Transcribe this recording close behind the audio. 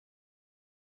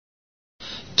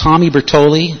Tommy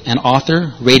Bertoli, an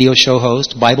author, radio show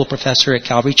host, Bible professor at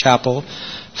Calvary Chapel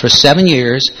for 7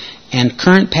 years, and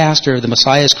current pastor of the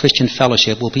Messiah's Christian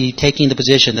Fellowship, will be taking the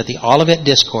position that the Olivet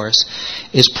Discourse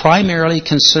is primarily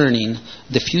concerning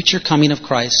the future coming of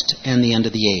Christ and the end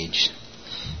of the age.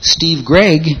 Steve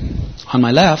Gregg, on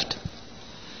my left,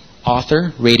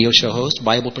 author, radio show host,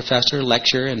 Bible professor,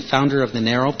 lecturer, and founder of The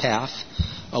Narrow Path,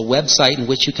 a website in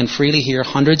which you can freely hear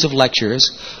hundreds of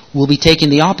lectures, will be taking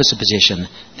the opposite position,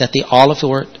 that the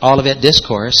Olivet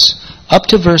Discourse, up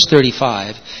to verse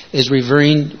 35, is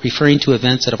referring to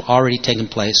events that have already taken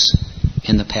place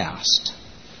in the past.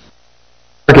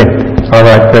 Okay. All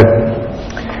right, good.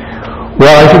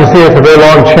 Well, as you can see, it's a very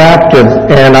long chapter,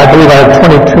 and I believe I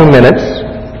have 22 minutes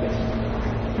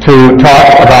to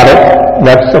talk about it.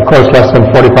 That's, of course, less than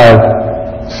 45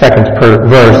 seconds per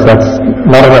verse. That's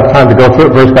not enough time to go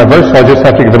through it verse by verse, so I just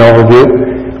have to give an overview.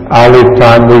 I'll leave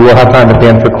time. We will have time at the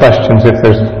end for questions if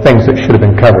there's things that should have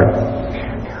been covered.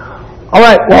 All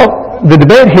right, well, the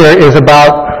debate here is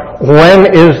about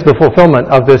when is the fulfillment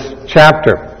of this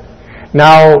chapter.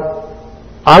 Now,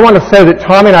 I want to say that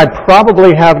Tommy and I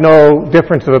probably have no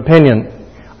difference of opinion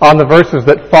on the verses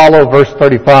that follow verse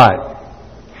 35,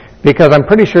 because I'm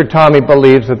pretty sure Tommy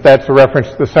believes that that's a reference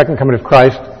to the second coming of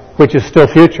Christ, which is still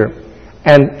future,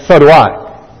 and so do I.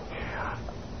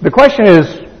 The question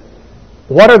is,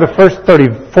 what are the first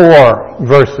 34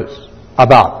 verses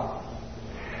about?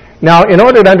 Now, in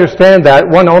order to understand that,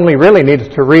 one only really needs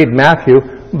to read Matthew,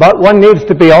 but one needs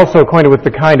to be also acquainted with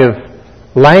the kind of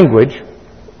language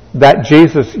that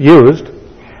Jesus used.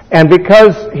 And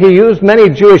because he used many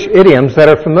Jewish idioms that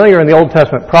are familiar in the Old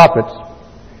Testament prophets,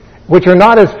 which are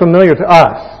not as familiar to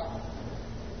us,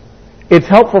 it's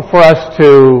helpful for us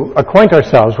to acquaint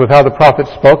ourselves with how the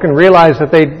prophets spoke and realize that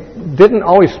they didn't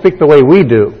always speak the way we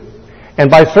do.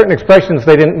 And by certain expressions,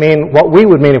 they didn't mean what we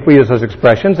would mean if we used those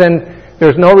expressions. And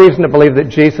there's no reason to believe that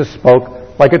Jesus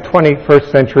spoke like a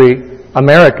 21st century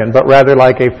American, but rather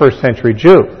like a first century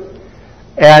Jew.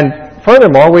 And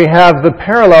furthermore, we have the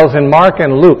parallels in Mark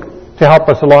and Luke to help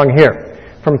us along here.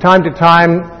 From time to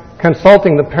time,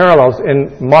 consulting the parallels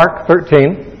in Mark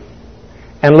 13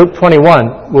 and Luke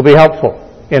 21 will be helpful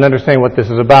in understanding what this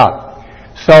is about.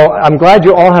 So I'm glad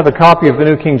you all have a copy of the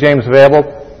New King James available.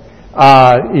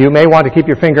 You may want to keep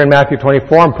your finger in Matthew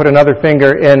 24 and put another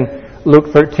finger in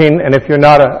Luke 13. And if you're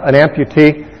not an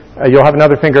amputee, you'll have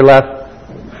another finger left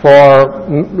for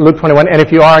Luke 21. And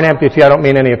if you are an amputee, I don't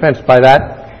mean any offense by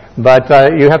that, but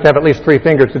you have to have at least 3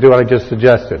 fingers to do what I just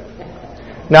suggested.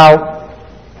 Now,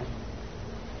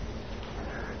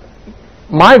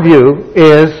 my view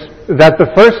is that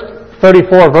the first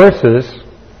 34 verses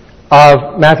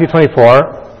of Matthew 24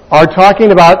 are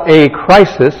talking about a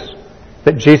crisis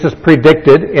that Jesus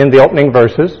predicted in the opening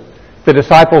verses. The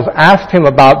disciples asked him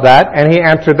about that, and he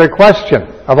answered their question,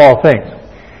 of all things.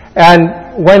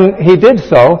 And when he did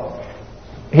so,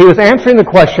 he was answering the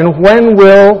question, when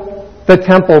will the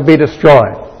temple be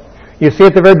destroyed? You see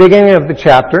at the very beginning of the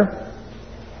chapter,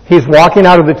 he's walking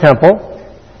out of the temple.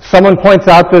 Someone points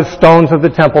out the stones of the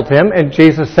temple to him, and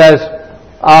Jesus says,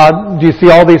 do you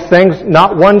see all these things?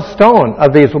 Not one stone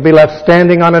of these will be left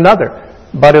standing on another,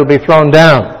 but it'll be thrown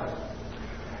down.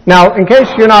 Now, in case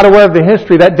you're not aware of the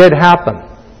history, that did happen.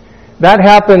 That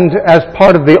happened as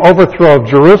part of the overthrow of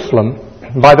Jerusalem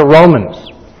by the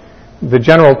Romans. The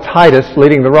general Titus,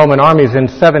 leading the Roman armies in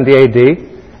 70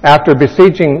 AD, after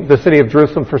besieging the city of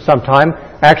Jerusalem for some time,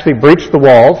 actually breached the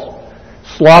walls,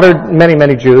 slaughtered many,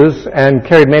 many Jews, and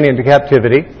carried many into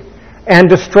captivity, and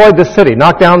destroyed the city,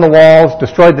 knocked down the walls,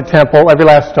 destroyed the temple, every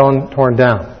last stone torn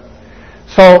down.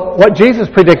 So what Jesus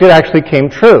predicted actually came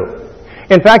true.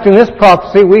 In fact, in this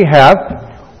prophecy, we have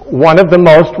one of the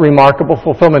most remarkable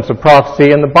fulfillments of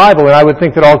prophecy in the Bible, and I would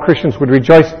think that all Christians would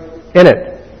rejoice in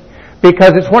it,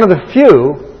 because it's one of the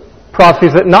few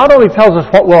prophecies that not only tells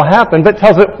us what will happen, but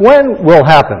tells it when will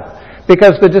happen.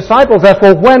 Because the disciples asked,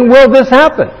 well, when will this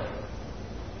happen?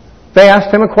 They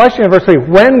asked him a question in verse 3,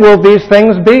 when will these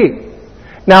things be?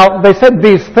 Now, they said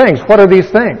these things. What are these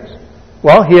things?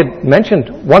 Well, he had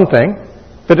mentioned one thing,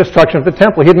 the destruction of the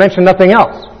temple. He had mentioned nothing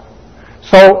else.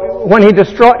 So when he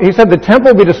said the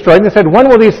temple will be destroyed, and they said, when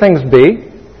will these things be?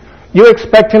 You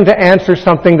expect him to answer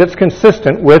something that's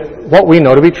consistent with what we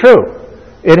know to be true.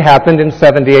 It happened in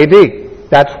 70 AD.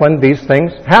 That's when these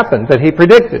things happened that he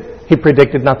predicted. He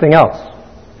predicted nothing else.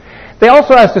 They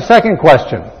also asked a second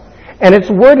question, and it's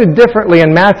worded differently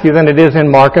in Matthew than it is in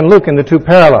Mark and Luke in the two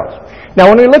parallels. Now,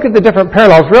 when we look at the different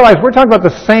parallels, realize we're talking about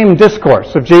the same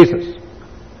discourse of Jesus.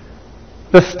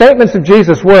 The statements of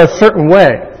Jesus were a certain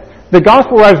way. The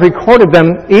gospel writers recorded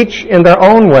them each in their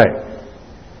own way.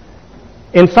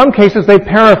 In some cases, they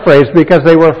paraphrased because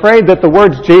they were afraid that the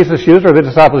words Jesus used or the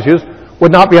disciples used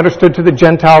would not be understood to the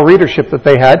Gentile readership that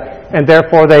they had, and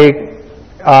therefore they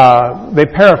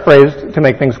paraphrased to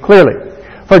make things clearly.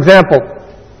 For example,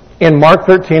 in Mark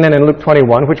 13 and in Luke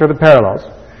 21, which are the parallels,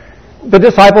 the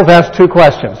disciples asked two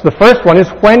questions. The first one is,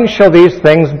 when shall these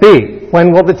things be?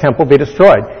 When will the temple be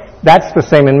destroyed? That's the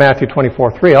same in Matthew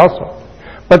 24:3 also.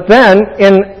 But then,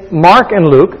 in Mark and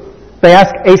Luke, they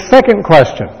ask a second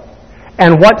question.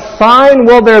 And what sign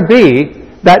will there be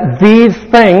that these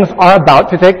things are about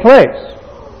to take place?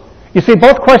 You see,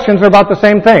 both questions are about the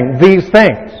same thing, these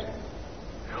things.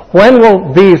 When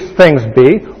will these things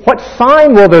be? What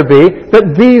sign will there be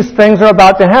that these things are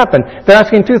about to happen? They're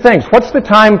asking two things. What's the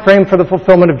time frame for the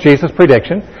fulfillment of Jesus'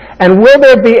 prediction? And will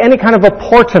there be any kind of a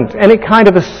portent, any kind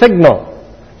of a signal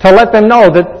to let them know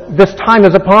that this time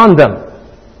is upon them?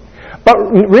 But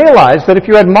realize that if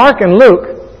you had Mark and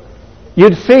Luke,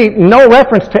 you'd see no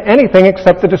reference to anything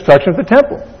except the destruction of the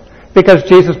temple. Because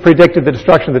Jesus predicted the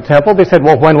destruction of the temple, they said,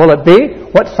 well, when will it be?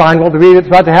 What sign will there be that's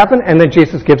about to happen? And then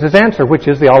Jesus gives his answer, which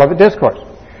is the Olivet Discourse.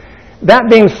 That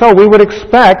being so, we would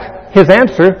expect his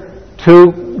answer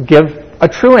to give a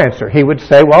true answer. He would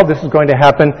say, well, this is going to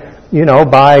happen,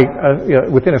 by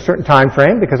within a certain time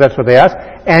frame, because that's what they ask,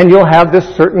 and you'll have this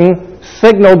certain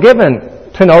signal given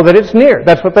to know that it's near.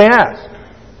 That's what they asked.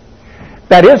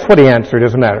 That is what he answered,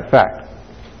 as a matter of fact.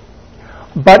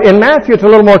 But in Matthew, it's a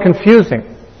little more confusing,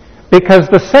 because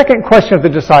the second question of the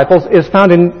disciples is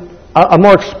found in a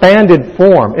more expanded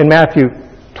form in Matthew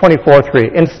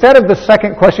 24:3. Instead of the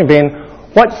second question being,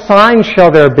 what sign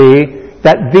shall there be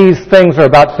that these things are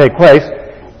about to take place,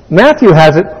 Matthew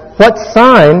has it,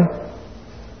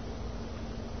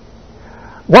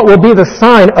 what will be the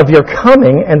sign of your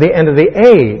coming and the end of the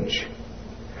age?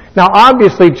 Now,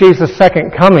 obviously, Jesus'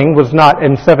 second coming was not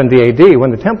in 70 AD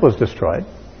when the temple was destroyed.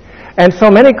 And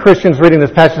so many Christians reading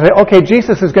this passage say, okay,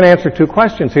 Jesus is going to answer two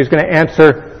questions. He's going to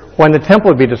answer when the temple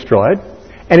would be destroyed,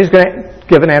 and he's going to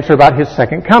give an answer about his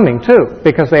second coming, too,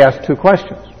 because they asked two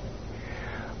questions.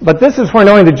 But this is where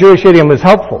knowing the Jewish idiom is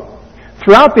helpful.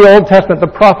 Throughout the Old Testament, the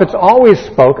prophets always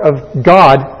spoke of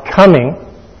God coming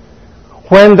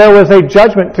when there was a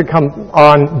judgment to come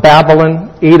on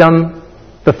Babylon, Edom,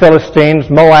 the Philistines,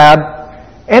 Moab,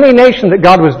 any nation that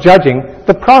God was judging.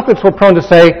 The prophets were prone to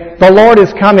say, the Lord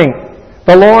is coming,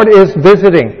 the Lord is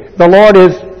visiting, the Lord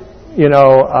is,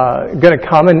 going to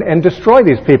come and destroy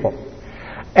these people.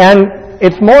 And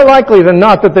it's more likely than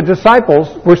not that the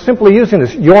disciples were simply using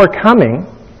this, your coming,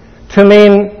 to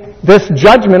mean this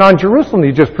judgment on Jerusalem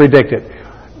you just predicted.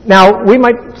 Now, we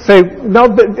might say, no,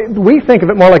 we think of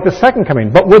it more like the second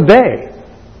coming, but would they?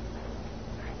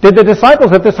 Did the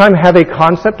disciples at this time have a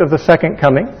concept of the second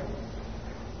coming?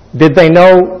 Did they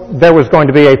know there was going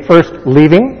to be a first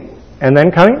leaving and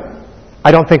then coming?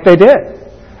 I don't think they did.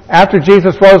 After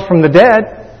Jesus rose from the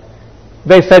dead,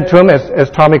 they said to him, as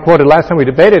Tommy quoted last time we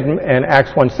debated in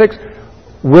Acts 1:6,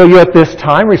 will you at this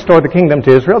time restore the kingdom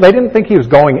to Israel? They didn't think he was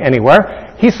going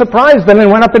anywhere. He surprised them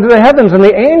and went up into the heavens, and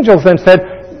the angels then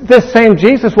said, this same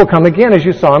Jesus will come again as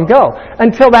you saw him go.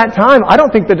 Until that time, I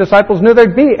don't think the disciples knew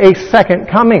there'd be a second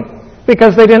coming,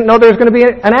 because they didn't know there was going to be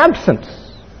an absence.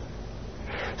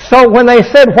 So when they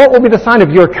said, what will be the sign of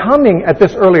your coming at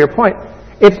this earlier point,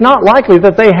 it's not likely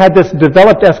that they had this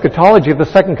developed eschatology of the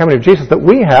second coming of Jesus that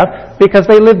we have, because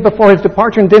they lived before his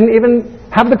departure and didn't even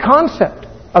have the concept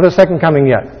of the second coming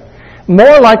yet.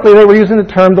 More likely they were using the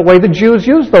term the way the Jews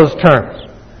used those terms.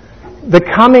 The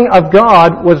coming of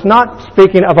God was not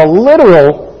speaking of a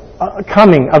literal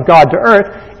coming of God to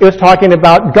earth. It was talking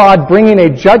about God bringing a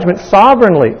judgment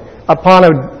sovereignly upon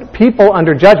a people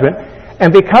under judgment.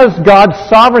 And because God's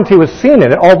sovereignty was seen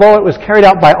in it, although it was carried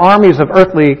out by armies of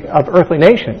earthly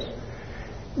nations,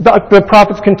 the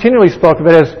prophets continually spoke of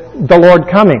it as the Lord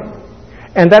coming.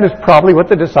 And that is probably what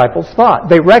the disciples thought.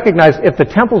 They recognized if the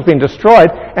temple's being destroyed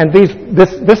and this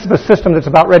is the system that's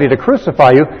about ready to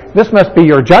crucify you, this must be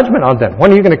your judgment on them.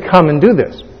 When are you going to come and do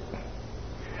this?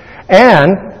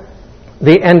 And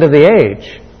the end of the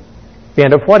age. The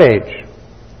end of what age?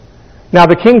 Now,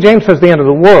 the King James says the end of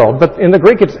the world, but in the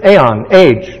Greek it's aeon,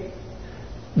 age.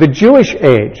 The Jewish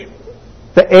age,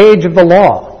 the age of the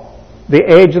law, the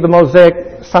age of the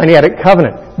Mosaic Sinaitic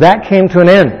covenant, that came to an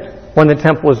end when the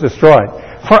temple was destroyed.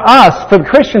 For us, for the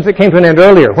Christians, it came to an end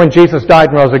earlier, when Jesus died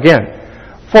and rose again.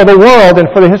 For the world and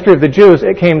for the history of the Jews,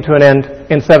 it came to an end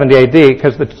in 70 AD,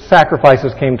 because the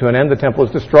sacrifices came to an end, the temple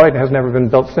was destroyed, and has never been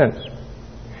built since.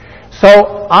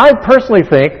 So, I personally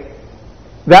think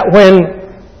that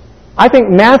I think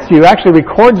Matthew actually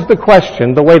records the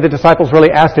question the way the disciples really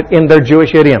asked it in their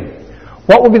Jewish idiom.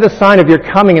 What will be the sign of your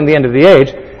coming in the end of the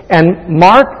age? And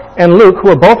Mark and Luke, who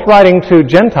are both writing to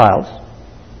Gentiles,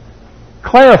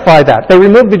 clarify that. They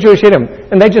remove the Jewish idiom,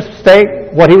 and they just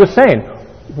state what he was saying.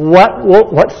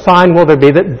 What sign will there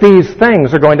be that these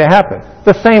things are going to happen?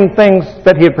 The same things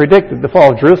that he had predicted, the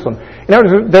fall of Jerusalem. In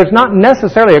other words, there's not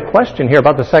necessarily a question here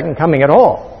about the second coming at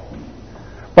all,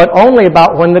 but only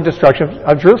about when the destruction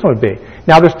of Jerusalem would be.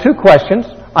 Now, there's two questions.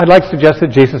 I'd like to suggest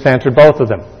that Jesus answered both of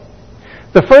them.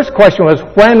 The first question was,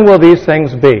 when will these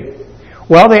things be?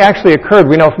 Well, they actually occurred,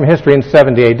 we know from history, in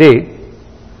 70 A.D.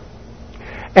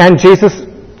 And Jesus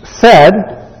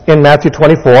said in Matthew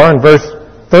 24 and verse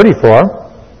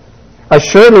 34,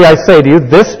 "Assuredly I say to you,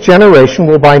 this generation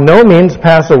will by no means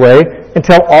pass away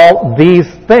until all these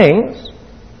things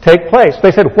take place."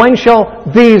 They said, "When shall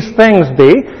these things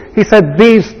be?" He said,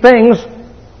 "These things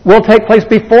will take place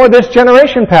before this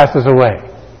generation passes away."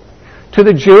 To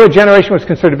the Jew, a generation was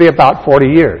considered to be about 40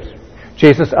 years.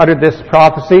 Jesus uttered this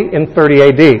prophecy in 30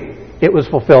 A.D. It was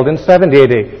fulfilled in 70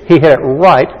 A.D. He hit it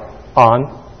right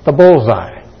on the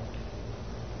bullseye.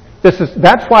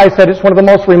 That's why I said it's one of the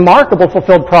most remarkable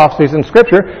fulfilled prophecies in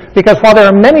Scripture, because while there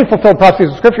are many fulfilled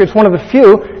prophecies in Scripture, it's one of the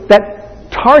few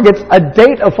that targets a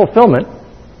date of fulfillment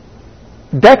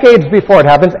decades before it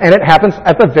happens, and it happens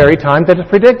at the very time that it's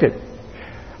predicted.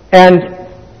 And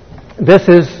this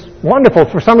is wonderful.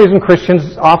 For some reason,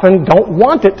 Christians often don't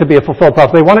want it to be a fulfilled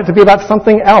prophecy. They want it to be about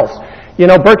something else. You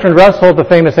know, Bertrand Russell, the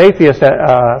famous atheist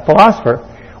philosopher,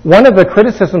 one of the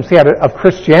criticisms he had of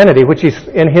Christianity, which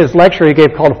in his lecture he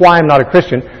gave called "Why I'm Not a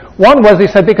Christian," one was, he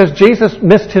said, because Jesus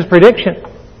missed his prediction.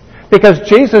 Because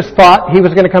Jesus thought he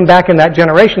was going to come back in that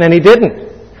generation, and he didn't.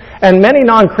 And many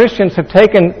non-Christians have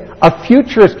taken a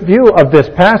futurist view of this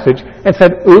passage and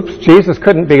said, oops, Jesus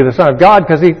couldn't be the Son of God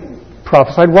because he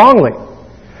prophesied wrongly.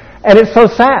 And it's so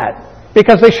sad,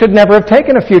 because they should never have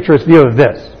taken a futurist view of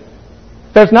this.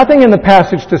 There's nothing in the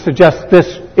passage to suggest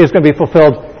this is going to be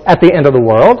fulfilled at the end of the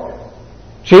world.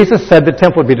 Jesus said the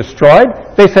temple would be destroyed.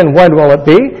 They said, when will it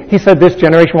be? He said this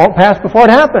generation won't pass before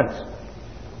it happens.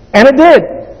 And it did.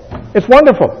 It's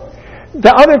wonderful.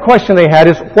 The other question they had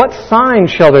is, what sign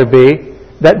shall there be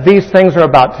that these things are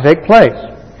about to take place?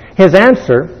 His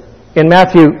answer in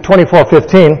Matthew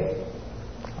 24:15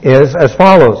 is as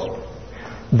follows.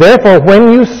 "Therefore,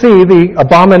 when you see the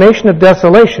abomination of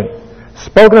desolation,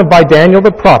 spoken of by Daniel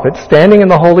the prophet, standing in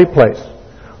the holy place,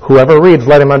 whoever reads,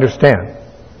 let him understand.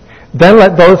 Then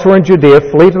let those who are in Judea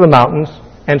flee to the mountains,"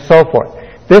 and so forth.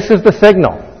 This is the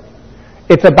signal.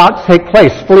 It's about to take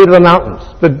place. Flee to the mountains.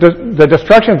 The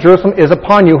destruction of Jerusalem is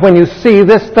upon you when you see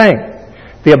this thing,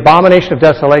 the abomination of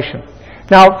desolation.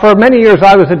 Now, for many years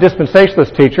I was a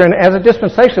dispensationalist teacher, and as a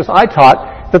dispensationalist I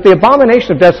taught that the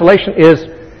abomination of desolation is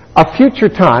a future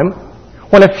time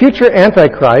when a future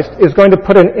Antichrist is going to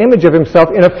put an image of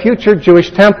himself in a future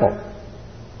Jewish temple.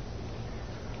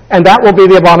 And that will be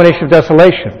the abomination of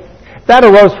desolation. That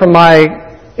arose from my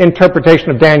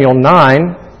interpretation of Daniel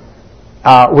 9,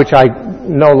 which I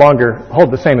no longer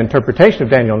hold the same interpretation of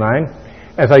Daniel 9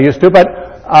 as I used to, but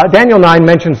Daniel 9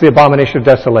 mentions the abomination of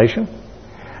desolation.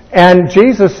 And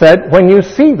Jesus said, when you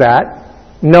see that,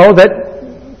 know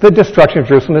that the destruction of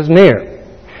Jerusalem is near.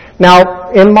 Now,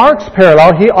 in Mark's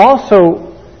parallel, he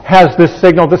also has this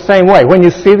signal the same way, when you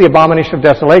see the abomination of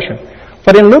desolation.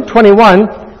 But in Luke 21,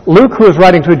 Luke, who is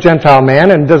writing to a Gentile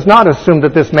man and does not assume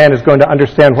that this man is going to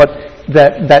understand what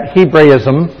that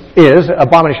Hebraism is,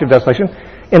 abomination of desolation,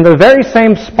 in the very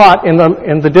same spot in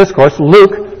the discourse,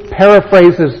 Luke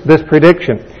paraphrases this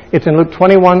prediction. It's in Luke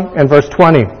 21 and verse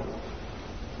 20.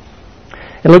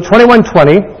 In Luke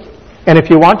 21:20, and if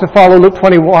you want to follow Luke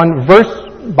 21 verse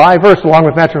by verse along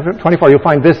with Matthew 24, you'll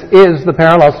find this is the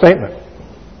parallel statement.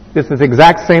 This is the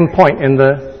exact same point in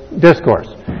the discourse.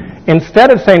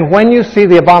 Instead of saying, when you see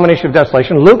the abomination of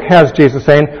desolation, Luke has Jesus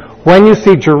saying, when you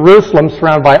see Jerusalem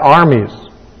surrounded by armies,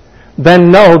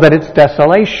 then know that its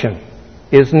desolation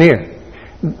is near.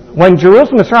 When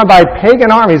Jerusalem is surrounded by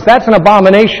pagan armies, that's an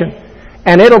abomination.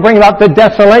 And it'll bring about the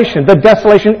desolation. The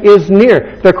desolation is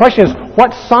near. The question is,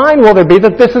 what sign will there be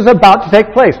that this is about to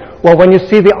take place? Well, when you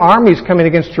see the armies coming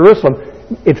against Jerusalem,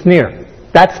 it's near.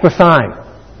 That's the sign.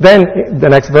 Then, the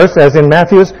next verse, as in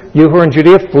Matthew's, you who are in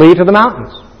Judea, flee to the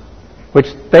mountains. Which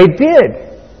they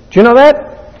did. Do you know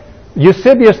that?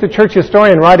 Eusebius, the church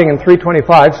historian, writing in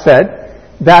 325, said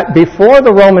that before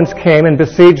the Romans came and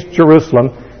besieged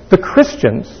Jerusalem, the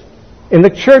Christians in the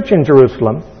church in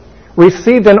Jerusalem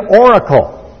received an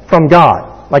oracle from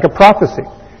God, like a prophecy,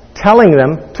 telling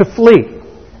them to flee.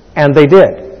 And they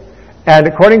did. And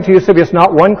according to Eusebius,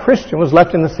 not one Christian was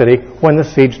left in the city when the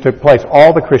siege took place.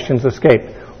 All the Christians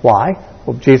escaped. Why?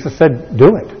 Well, Jesus said,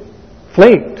 do it.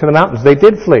 Flee to the mountains. They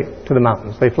did flee to the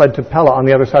mountains. They fled to Pella on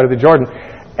the other side of the Jordan.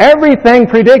 Everything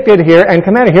predicted here and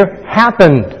commanded here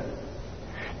happened.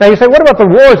 Now you say, what about the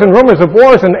wars and rumors of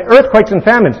wars and earthquakes and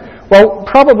famines? Well,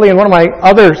 probably in one of my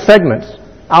other segments,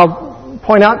 I'll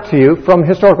point out to you from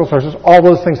historical sources, all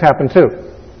those things happened too.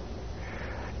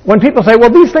 When people say, well,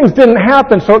 these things didn't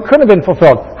happen, so it couldn't have been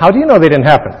fulfilled. How do you know they didn't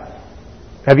happen?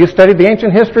 Have you studied the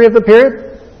ancient history of the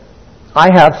period? I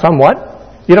have somewhat.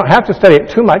 You don't have to study it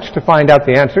too much to find out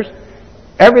the answers.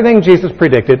 Everything Jesus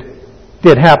predicted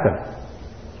did happen.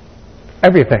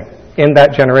 Everything in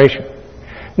that generation.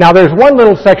 Now there's one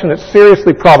little section that's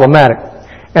seriously problematic,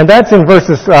 and that's in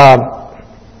verses 30.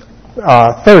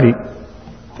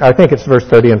 I think it's verse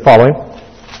 30 and following,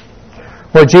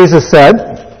 where Jesus said,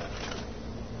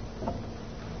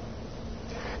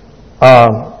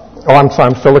 I'm sorry,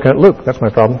 I'm still looking at Luke. That's my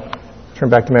problem. Turn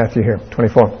back to Matthew here,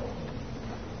 24.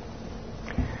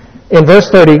 In verse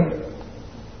 30,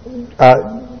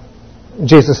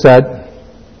 Jesus said,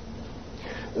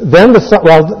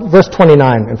 verse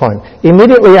 29 and following.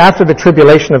 Immediately after the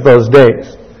tribulation of those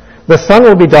days, the sun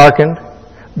will be darkened,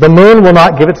 the moon will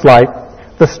not give its light,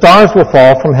 the stars will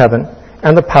fall from heaven,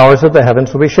 and the powers of the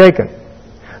heavens will be shaken.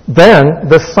 Then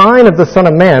the sign of the Son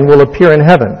of Man will appear in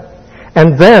heaven,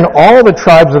 and then all the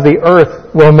tribes of the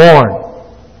earth will mourn.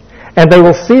 And they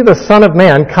will see the Son of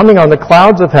Man coming on the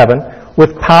clouds of heaven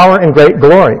with power and great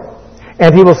glory.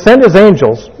 And he will send his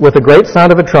angels with a great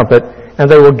sound of a trumpet, and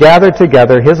they will gather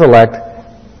together his elect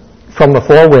from the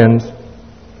four winds,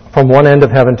 from one end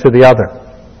of heaven to the other.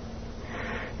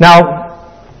 Now,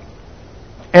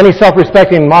 any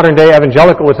self-respecting modern-day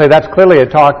evangelical would say that's clearly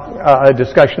a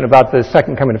discussion about the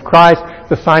second coming of Christ,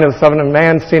 the sign of the Son of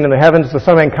Man seen in the heavens, the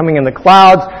Son of Man coming in the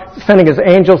clouds, sending his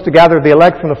angels to gather the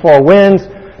elect from the four winds.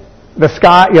 The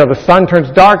sky, the sun turns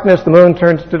darkness, the moon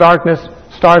turns to darkness,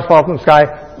 stars fall from the sky.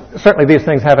 Certainly these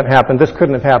things haven't happened. This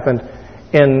couldn't have happened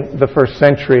in the first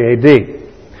century A.D.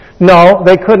 No,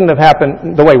 they couldn't have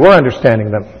happened the way we're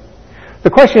understanding them. The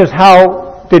question is,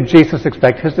 how did Jesus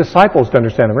expect his disciples to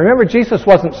understand them? Remember, Jesus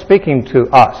wasn't speaking to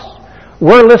us.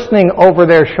 We're listening over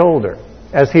their shoulder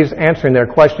as he's answering their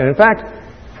question. In fact,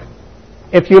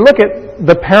 if you look at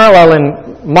the parallel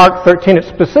in Mark 13, it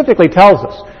specifically tells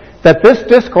us that this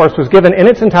discourse was given in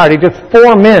its entirety to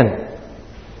 4 men.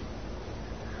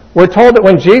 We're told that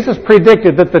when Jesus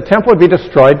predicted that the temple would be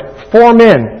destroyed, 4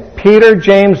 men, Peter,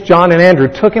 James, John, and Andrew,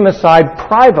 took him aside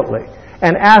privately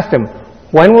and asked him,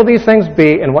 when will these things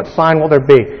be and what sign will there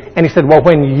be? And he said, well,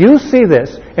 when you see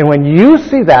this and when you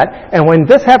see that and when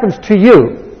this happens to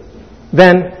you,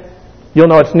 then you'll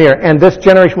know it's near. And this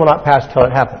generation will not pass till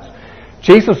it happens.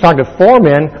 Jesus was talking to 4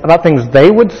 men about things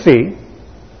they would see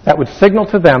that would signal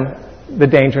to them the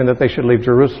danger and that they should leave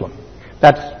Jerusalem.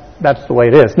 That's the way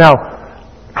it is. Now,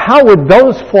 how would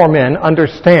those 4 men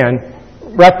understand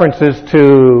references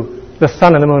to the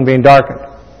sun and the moon being darkened?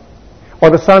 Or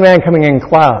the Son of Man coming in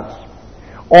clouds?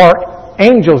 Or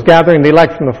angels gathering the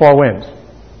elect from the 4 winds?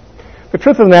 The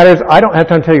truth of the matter is, I don't have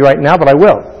time to tell you right now, but I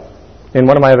will in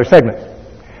one of my other segments.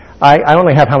 I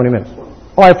only have how many minutes?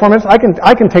 Oh, I have 4 minutes?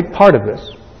 I can take part of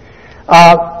this.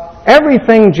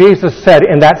 Everything Jesus said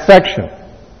in that section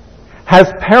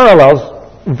has parallels,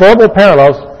 verbal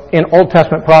parallels, in Old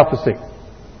Testament prophecy.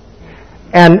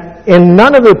 And in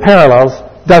none of the parallels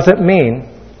does it mean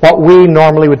what we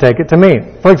normally would take it to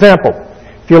mean. For example,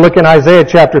 if you look in Isaiah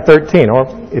chapter 13, or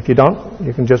if you don't,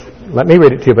 you can just let me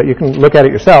read it to you, but you can look at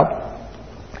it yourself.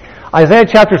 Isaiah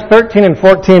chapters 13 and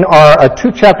 14 are a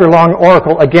 2-chapter long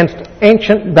oracle against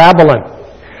ancient Babylon.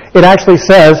 It actually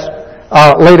says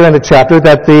later in the chapter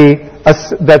that the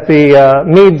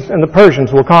Medes and the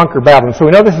Persians will conquer Babylon. So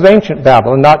we know this is ancient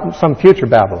Babylon, not some future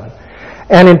Babylon.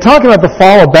 And in talking about the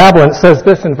fall of Babylon, it says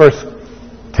this in verse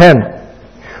 10.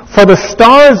 For the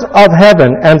stars of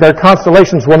heaven and their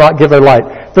constellations will not give their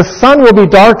light. The sun will be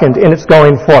darkened in its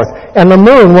going forth, and the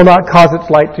moon will not cause its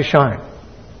light to shine.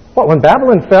 What, when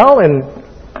Babylon fell in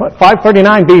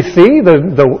 539 BC,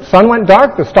 the sun went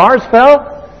dark, the stars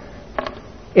fell?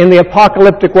 In the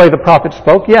apocalyptic way the prophet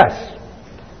spoke, yes.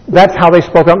 That's how they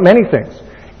spoke up many things.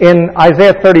 In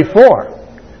Isaiah 34,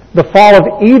 the fall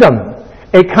of Edom,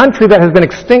 a country that has been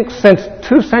extinct since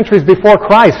 2 centuries before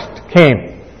Christ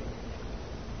came.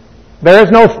 There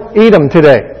is no Edom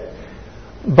today.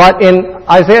 But in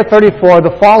Isaiah 34,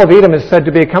 the fall of Edom is said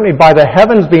to be accompanied by the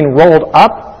heavens being rolled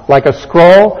up like a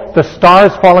scroll, the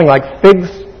stars falling like figs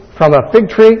from a fig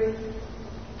tree.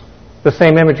 The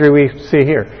same imagery we see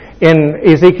here. In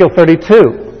Ezekiel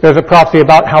 32, there's a prophecy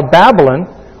about how Babylon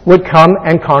would come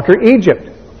and conquer Egypt.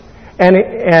 And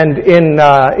in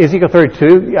Ezekiel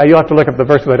 32, you'll have to look up the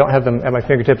verses, I don't have them at my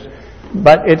fingertips.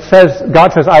 But it says,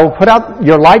 God says, I will put out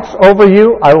your lights over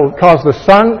you, I will cause the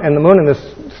sun and the moon and the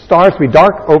stars to be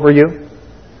dark over you.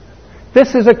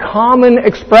 This is a common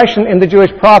expression in the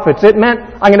Jewish prophets. It meant,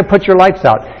 I'm going to put your lights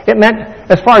out. It meant,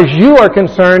 as far as you are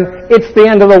concerned, it's the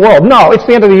end of the world. No, it's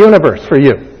the end of the universe for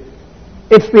you.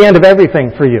 It's the end of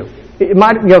everything for you. It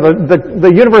might,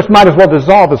 the universe might as well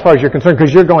dissolve as far as you're concerned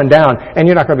because you're going down and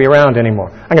you're not going to be around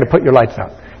anymore. I'm going to put your lights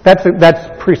out. That's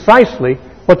precisely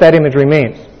what that imagery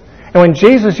means. And when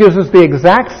Jesus uses the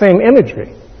exact same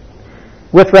imagery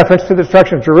with reference to the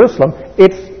destruction of Jerusalem,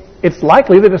 it's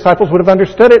likely the disciples would have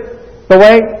understood it the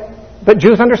way that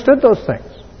Jews understood those things.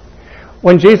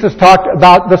 When Jesus talked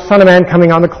about the Son of Man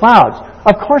coming on the clouds,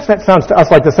 of course that sounds to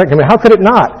us like the second coming. How could it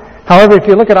not? However, if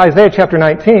you look at Isaiah chapter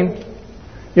 19,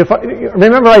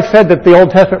 remember I said that the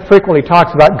Old Testament frequently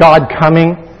talks about God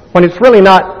coming, when it's really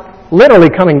not literally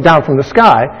coming down from the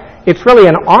sky. It's really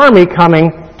an army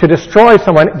coming to destroy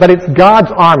someone, but it's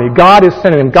God's army. God is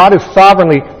sending him. God is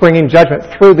sovereignly bringing judgment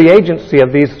through the agency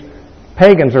of these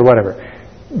pagans or whatever.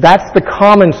 That's the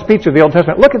common speech of the Old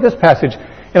Testament. Look at this passage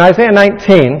in Isaiah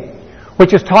 19,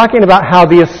 which is talking about how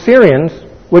the Assyrians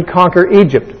would conquer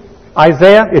Egypt.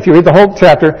 Isaiah, if you read the whole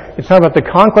chapter, it's talking about the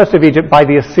conquest of Egypt by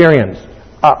the Assyrians,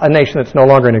 a nation that's no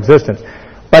longer in existence.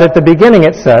 But at the beginning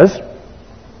it says,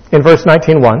 in verse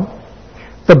 19:1,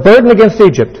 the burden against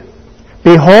Egypt,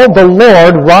 behold, the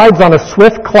Lord rides on a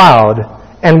swift cloud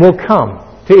and will come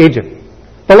to Egypt.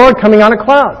 The Lord coming on a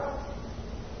cloud.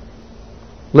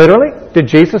 Literally? Did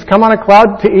Jesus come on a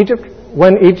cloud to Egypt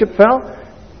when Egypt fell?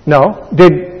 No.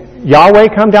 Did Yahweh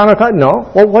come down on a cloud?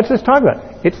 No. Well, what's this talking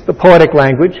about? It's the poetic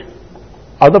language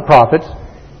of the prophets.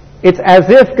 It's as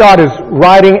if God is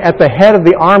riding at the head of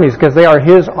the armies because they are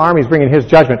his armies bringing his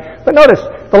judgment. But notice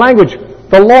the language,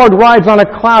 the Lord rides on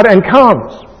a cloud and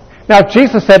comes. Now, if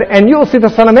Jesus said, and you will see the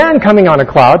Son of Man coming on a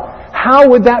cloud, how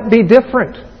would that be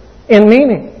different in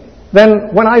meaning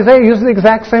than when Isaiah uses the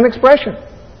exact same expression?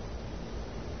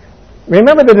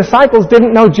 Remember, the disciples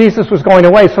didn't know Jesus was going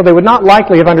away, so they would not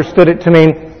likely have understood it to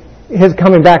mean his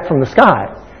coming back from the sky.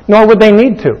 Nor would they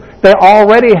need to. They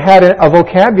already had a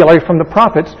vocabulary from the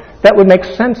prophets that would make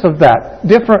sense of that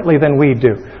differently than we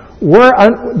do.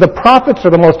 The prophets are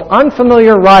the most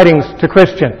unfamiliar writings to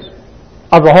Christians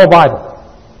of the whole Bible.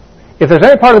 If there's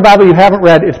any part of the Bible you haven't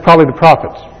read, it's probably the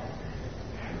prophets.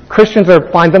 Christians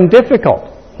find them difficult.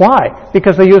 Why?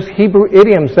 Because they use Hebrew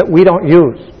idioms that we don't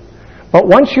use. But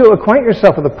once you acquaint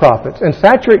yourself with the prophets and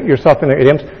saturate yourself in their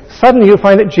idioms, suddenly you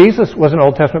find that Jesus was an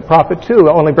Old Testament prophet too,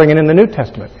 only bringing in the New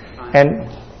Testament.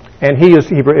 And he used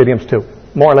Hebrew idioms too.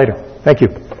 More later. Thank you.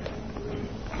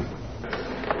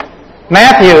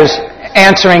 Matthew's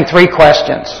answering three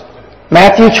questions.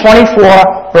 Matthew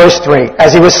 24, verse 3.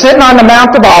 As he was sitting on the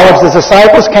Mount of Olives, the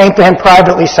disciples came to him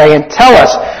privately saying, tell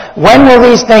us, when will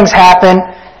these things happen?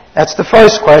 That's the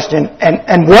first question.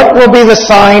 And what will be the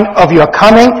sign of your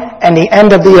coming and the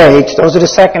end of the age? Those are the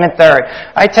second and third.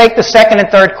 I take the second and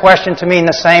third question to mean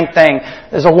the same thing.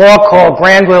 There's a law called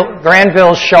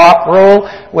Granville's Sharp Rule,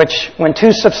 which when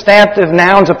two substantive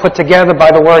nouns are put together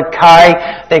by the word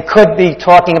kai, they could be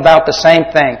talking about the same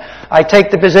thing. I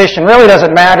take the position, really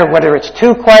doesn't matter whether it's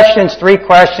two questions, three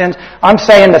questions. I'm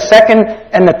saying the second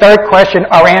and the third question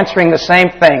are answering the same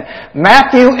thing.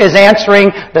 Matthew is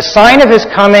answering the sign of his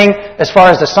coming, as far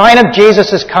as the sign of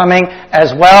Jesus' coming,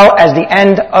 as well as the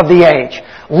end of the age.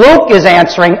 Luke is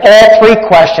answering all three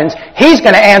questions. He's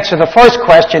going to answer the first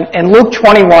question in Luke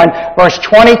 21, verse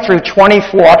 20 through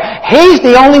 24. He's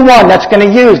the only one that's going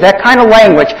to use that kind of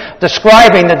language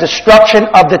describing the destruction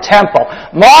of the temple.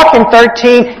 Mark in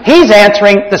 13, he's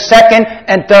answering the second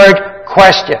and third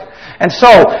question. And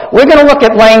so, we're going to look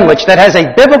at language that has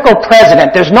a biblical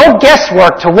precedent. There's no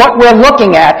guesswork to what we're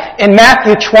looking at in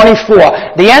Matthew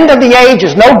 24. The end of the age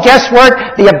is no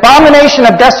guesswork. The abomination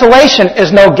of desolation is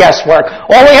no guesswork.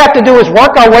 All we have to do is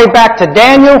work our way back to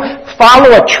Daniel,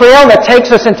 follow a trail that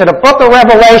takes us into the book of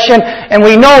Revelation, and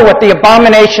we know what the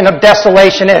abomination of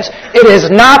desolation is. It is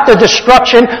not the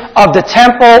destruction of the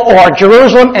temple or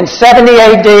Jerusalem in 70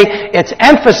 AD. It's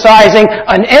emphasizing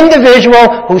an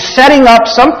individual who's setting up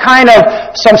some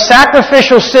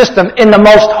sacrificial system in the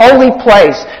most holy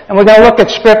place. And we're going to look at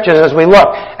scriptures as we look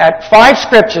at 5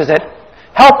 scriptures that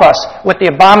help us with the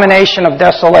abomination of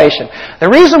desolation. The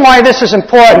reason why this is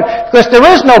important, because there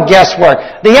is no guesswork.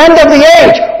 The end of the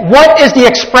age, what is the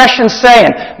expression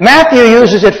saying? Matthew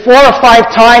uses it 4 or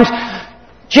 5 times.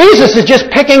 Jesus is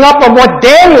just picking up on what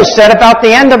Daniel said about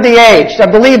the end of the age. I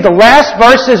believe the last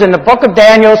verses in the book of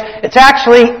Daniel, it's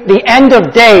actually the end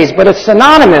of days, but it's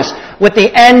synonymous with the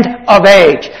end of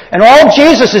age. And all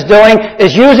Jesus is doing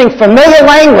is using familiar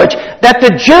language that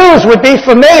the Jews would be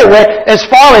familiar with as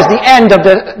far as the end of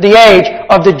the age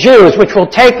of the Jews, which will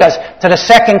take us to the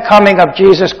second coming of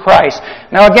Jesus Christ.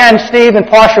 Now again, Steve and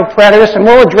partial preterists, and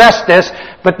we'll address this,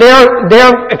 but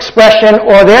their expression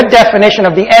or their definition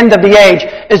of the end of the age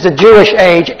is the Jewish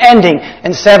age ending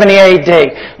in 70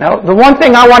 AD. Now, the one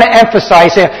thing I want to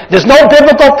emphasize here, there's no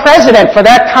biblical precedent for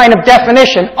that kind of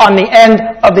definition on the end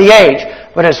of the age.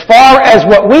 But as far as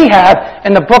what we have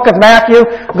in the book of Matthew,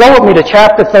 go with me to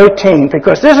chapter 13,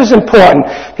 because this is important,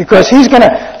 because he's going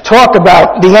to talk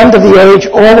about the end of the age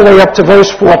all the way up to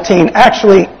verse 14.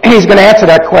 Actually, he's going to answer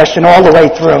that question all the way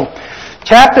through.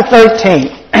 Chapter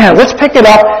 13. Let's pick it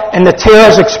up in the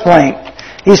Tares Explained.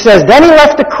 He says, then he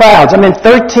left the crowds. I'm in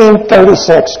 13:36,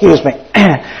 excuse me.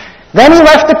 Then he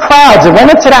left the crowds and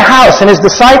went into the house, and his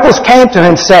disciples came to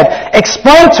him and said,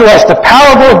 explain to us the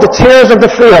parable of the tares of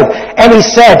the field. And he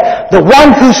said, the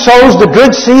one who sows the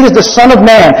good seed is the Son of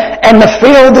Man, and the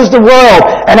field is the world.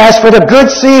 And as for the good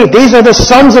seed, these are the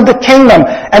sons of the kingdom,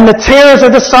 and the tares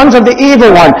are the sons of the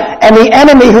evil one. And the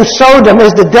enemy who sowed them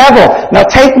is the devil. Now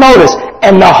take notice,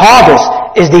 and the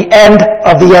harvest is the end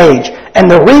of the age.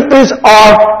 And the reapers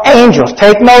are angels.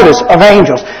 Take notice of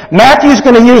angels. Matthew's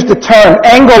going to use the term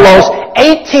angelos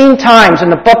 18 times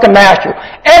in the book of Matthew.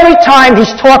 Every time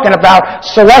he's talking about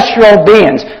celestial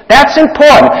beings. That's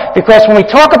important, because when we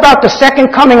talk about the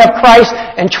second coming of Christ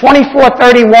in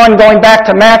 24:31, going back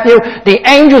to Matthew, the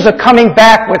angels are coming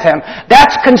back with him.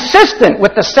 That's consistent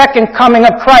with the second coming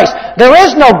of Christ. There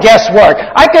is no guesswork.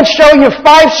 I can show you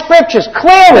 5 scriptures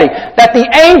clearly that the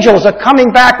angels are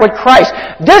coming back with Christ.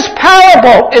 This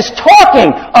parable is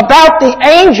talking about the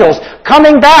angels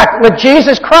coming back with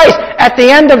Jesus Christ at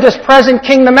the end of this present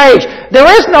kingdom age. There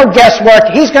is no guesswork.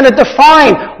 He's going to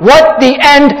define what the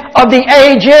end of the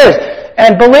age is.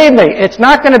 And believe me, it's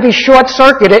not going to be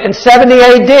short-circuited in 70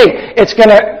 AD. It's going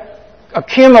to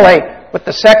accumulate with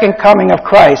the second coming of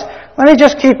Christ. Let me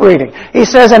just keep reading. He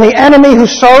says, and the enemy who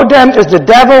sowed them is the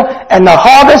devil, and the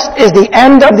harvest is the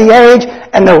end of the age,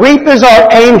 and the reapers are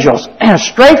angels.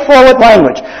 Straightforward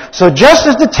language. So just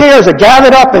as the tares are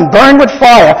gathered up and burned with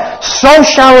fire, so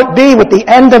shall it be with the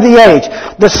end of the age.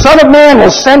 The Son of Man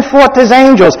will send forth his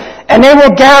angels, and they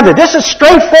will gather. This is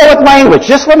straightforward language.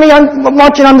 Just I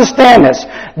want you to understand this.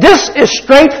 This is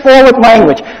straightforward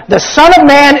language. The Son of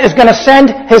Man is going to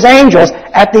send his angels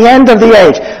at the end of the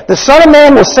age. The Son of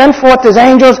Man will send forth his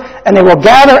angels, and they will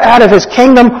gather out of his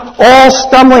kingdom all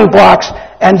stumbling blocks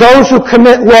and those who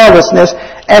commit lawlessness,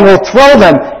 and will throw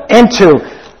them into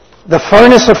the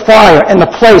furnace of fire, in the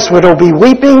place where there will be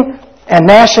weeping and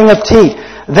gnashing of teeth.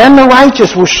 Then the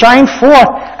righteous will shine forth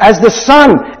as the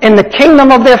sun in the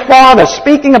kingdom of their Father,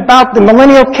 speaking about the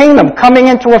millennial kingdom coming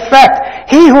into effect.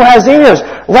 He who has ears,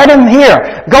 let him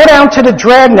hear. Go down to the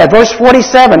dragnet, verse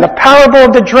 47, the parable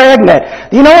of the dragnet.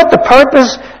 Do you know what the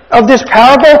purpose of this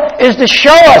parable is? To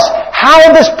show us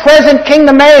how this present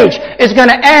kingdom age is going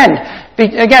to end.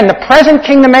 Again, the present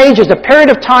kingdom age is the period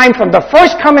of time from the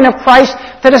first coming of Christ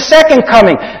to the second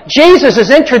coming. Jesus is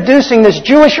introducing this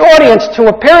Jewish audience to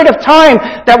a period of time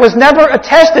that was never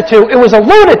attested to. It was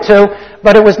alluded to,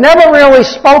 but it was never really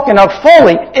spoken of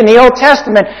fully in the Old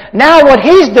Testament. Now what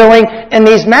he's doing in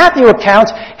these Matthew accounts,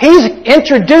 he's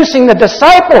introducing the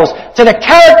disciples to the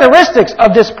characteristics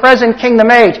of this present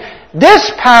kingdom age.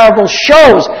 This parable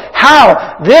shows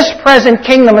how this present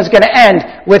kingdom is going to end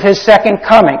with his second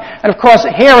coming. And of course,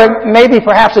 here, maybe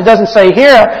perhaps it doesn't say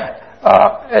here,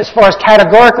 as far as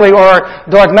categorically or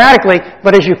dogmatically,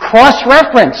 but as you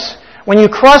cross-reference, when you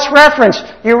cross-reference,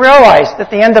 you realize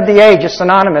that the end of the age is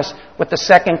synonymous with the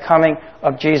second coming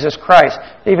of Jesus Christ.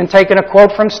 Even taking a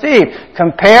quote from Steve,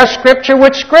 compare Scripture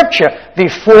with Scripture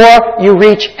before you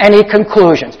reach any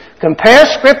conclusions. Compare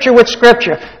Scripture with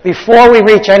Scripture before we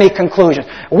reach any conclusions.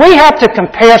 We have to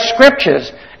compare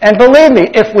Scriptures. And believe me,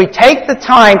 if we take the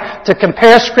time to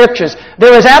compare Scriptures,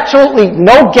 there is absolutely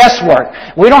no guesswork.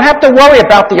 We don't have to worry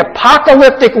about the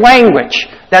apocalyptic language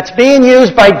that's being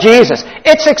used by Jesus.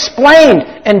 It's explained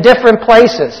in different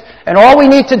places. And all we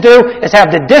need to do is have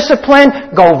the discipline,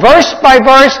 go verse by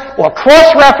verse, or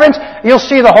cross-reference. You'll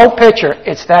see the whole picture.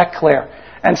 It's that clear.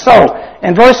 And so,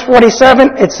 in verse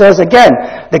 47, it says again,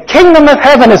 the kingdom of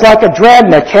heaven is like a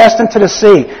dragnet cast into the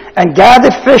sea, and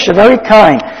gathered fish of every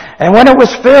kind. And when it was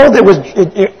filled,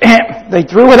 they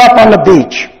threw it up on the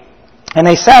beach. And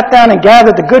they sat down and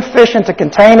gathered the good fish into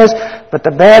containers, but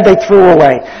the bad they threw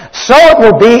away. So it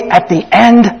will be at the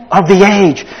end of the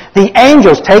age. The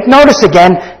angels, take notice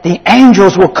again, the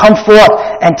angels will come forth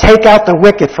and take out the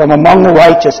wicked from among the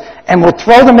righteous, and will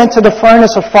throw them into the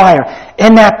furnace of fire.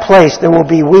 In that place there will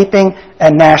be weeping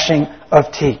and gnashing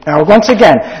of teeth. Now, once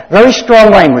again, very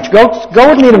strong language. Go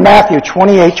with me to Matthew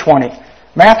 28:20.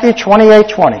 Matthew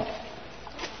 28:20.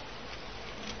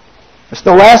 It's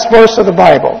the last verse of the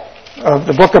Bible, of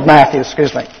the book of Matthew,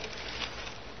 excuse me.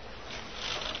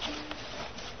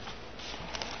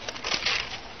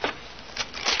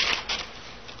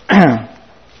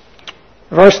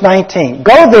 Verse 19.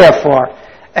 Go therefore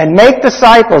and make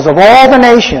disciples of all the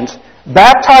nations,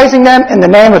 baptizing them in the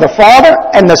name of the Father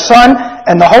and the Son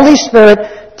and the Holy Spirit,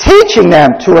 teaching them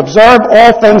to observe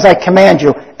all things I command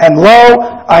you. And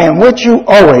lo, I am with you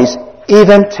always,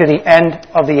 even to the end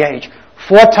of the age.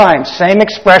 4 times, same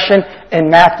expression in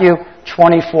Matthew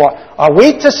 24. Are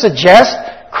we to suggest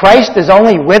Christ is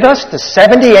only with us to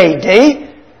 70 A.D.?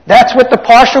 That's what the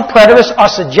partial preterists are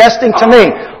suggesting to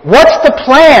me. What's the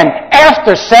plan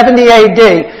after 70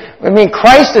 A.D.? I mean,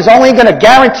 Christ is only going to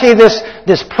guarantee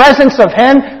this presence of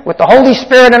Him with the Holy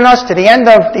Spirit in us to the end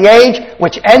of the age,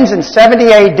 which ends in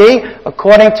 70 A.D.,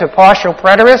 according to partial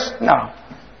preterists? No.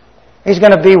 He's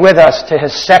going to be with us to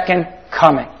His second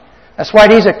coming. That's why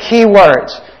these are key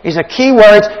words. These are key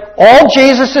words. All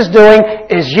Jesus is doing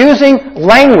is using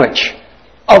language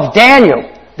of Daniel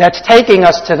that's taking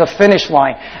us to the finish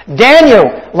line. Daniel,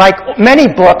 like many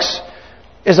books,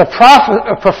 is a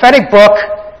prophetic book,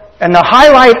 and the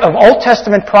highlight of Old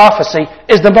Testament prophecy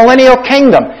is the millennial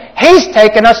kingdom. He's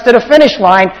taken us to the finish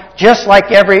line just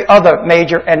like every other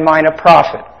major and minor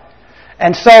prophet.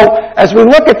 And so, as we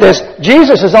look at this,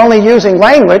 Jesus is only using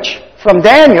language from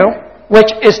Daniel,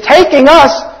 which is taking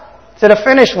us to the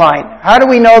finish line. How do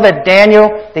we know that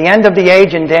Daniel, the end of the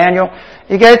age in Daniel,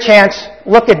 you get a chance,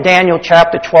 look at Daniel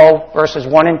chapter 12, verses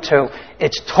 1 and 2.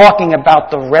 It's talking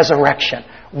about the resurrection.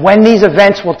 When these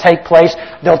events will take place,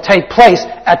 they'll take place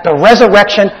at the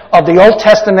resurrection of the Old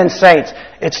Testament saints.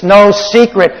 It's no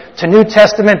secret to New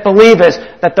Testament believers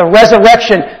that the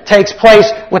resurrection takes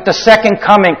place with the second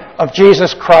coming of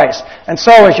Jesus Christ. And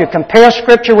so as you compare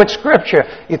Scripture with Scripture,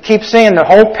 you keep seeing the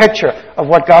whole picture of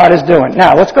what God is doing.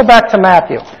 Now, let's go back to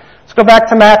Matthew. Let's go back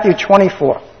to Matthew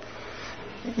 24.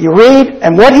 You read,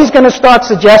 and what he's going to start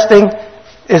suggesting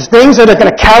is things that are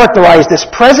going to characterize this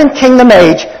present kingdom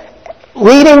age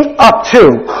leading up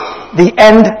to the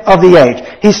end of the age.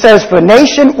 He says, for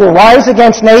nation will rise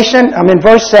against nation. I'm in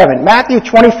verse 7. Matthew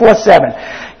 24:7.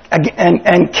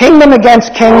 And kingdom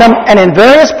against kingdom, and in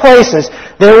various places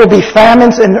there will be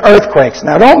famines and earthquakes.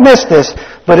 Now don't miss this,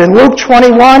 but in Luke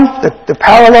 21, the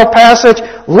parallel passage,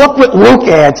 look what Luke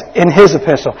adds in his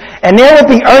epistle. And there will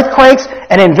be earthquakes,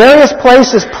 and in various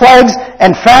places plagues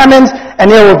and famines,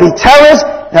 and there will be terrors.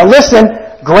 Now listen,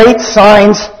 great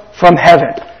signs from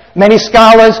heaven. Many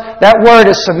scholars, that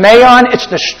word is semeion. It's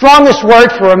the strongest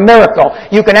word for a miracle.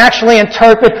 You can actually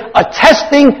interpret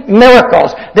attesting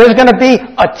miracles. There's going to be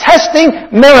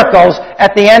attesting miracles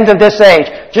at the end of this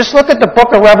age. Just look at the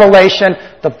book of Revelation.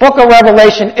 The book of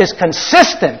Revelation is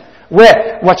consistent with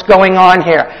what's going on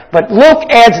here. But Luke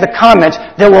adds the comments,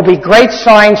 there will be great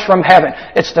signs from heaven.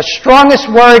 It's the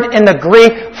strongest word in the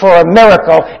Greek for a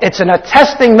miracle. It's an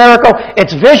attesting miracle.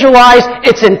 It's visualized.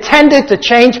 It's intended to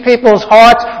change people's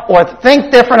hearts or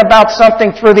think different about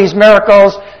something through these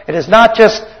miracles. It is not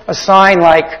just a sign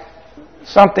like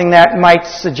something that might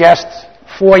suggest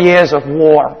 4 years of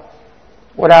war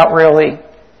without really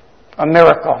a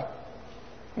miracle.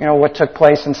 You know, what took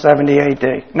place in 70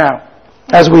 AD. Now,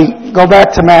 as we go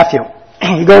back to Matthew,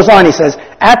 he goes on, he says,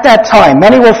 at that time,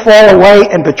 many will fall away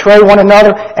and betray one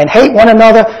another and hate one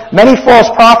another. Many false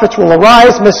prophets will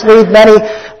arise, mislead many.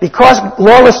 Because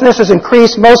lawlessness is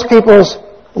increased, most people's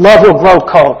love will grow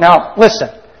cold. Now, listen.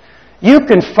 You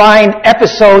can find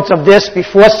episodes of this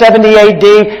before 70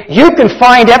 AD. You can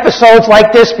find episodes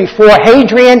like this before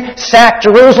Hadrian sacked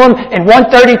Jerusalem in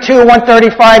 132,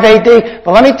 135 AD.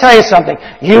 But let me tell you something.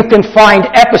 You can find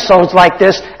episodes like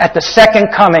this at the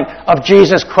second coming of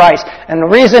Jesus Christ. And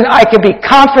the reason I can be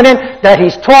confident that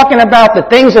he's talking about the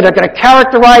things that are going to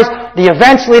characterize the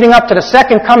events leading up to the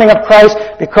second coming of Christ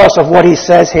because of what he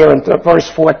says here in verse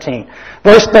 14.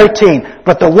 Verse 13,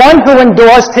 but the one who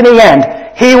endures to the end,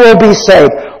 he will be saved.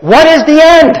 What is the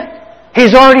end?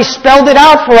 He's already spelled it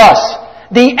out for us.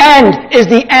 The end is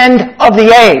the end of the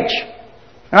age.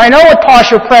 Now I know what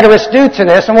partial preterists do to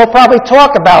this, and we'll probably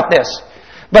talk about this.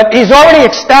 But he's already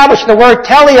established the word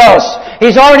teleos.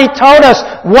 He's already told us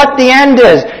what the end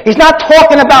is. He's not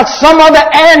talking about some other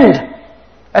end,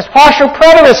 as partial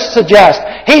preterists suggest.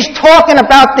 He's talking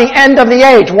about the end of the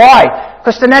age. Why?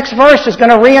 Because the next verse is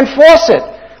going to reinforce it.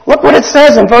 Look what it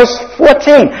says in verse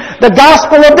 14. The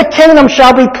gospel of the kingdom shall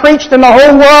be preached in the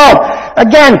whole world.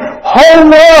 Again, whole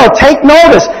world, take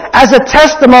notice. As a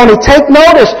testimony, take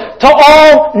notice to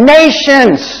all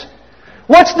nations.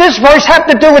 What's this verse have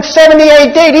to do with 70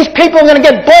 AD? These people are going to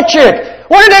get butchered.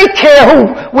 What do they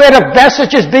care where the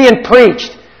message is being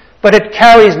preached? But it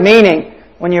carries meaning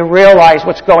when you realize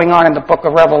what's going on in the book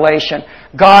of Revelation.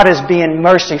 God is being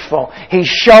merciful. He's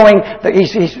showing,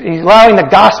 he's allowing the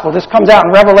gospel. This comes out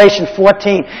in Revelation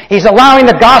 14. He's allowing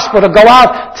the gospel to go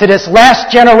out to this last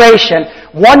generation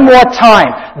one more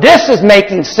time. This is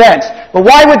making sense. But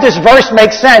why would this verse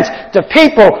make sense to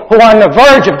people who are on the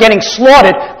verge of getting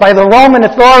slaughtered by the Roman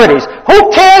authorities? Who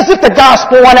cares if the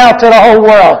gospel went out to the whole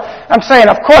world? I'm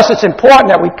saying, of course, it's important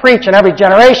that we preach in every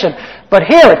generation, but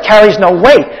here it carries no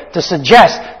weight to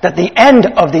suggest that the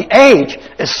end of the age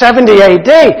is 70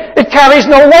 AD. It carries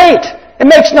no weight.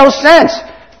 It makes no sense.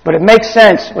 But it makes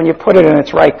sense when you put it in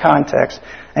its right context.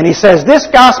 And he says, this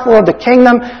gospel of the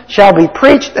kingdom shall be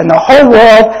preached in the whole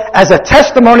world as a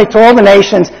testimony to all the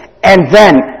nations, and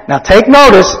then, now take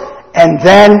notice, and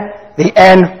then the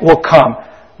end will come.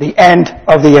 The end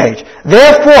of the age.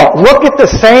 Therefore, look at the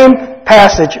same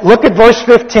passage, look at verse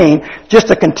 15, just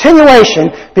a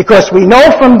continuation, because we know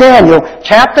from Daniel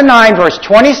chapter 9 verse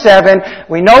 27,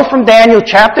 we know from Daniel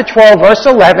chapter 12 verse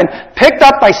 11, picked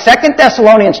up by 2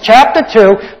 Thessalonians chapter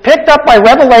 2, picked up by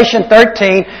Revelation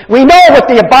 13, we know what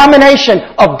the abomination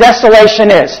of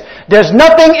desolation is. There's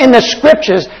nothing in the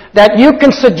scriptures that you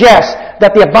can suggest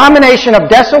that the abomination of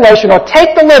desolation, or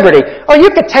take the liberty, or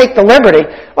you could take the liberty,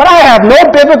 but I have no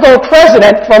biblical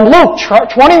precedent from Luke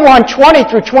 21:20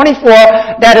 through 24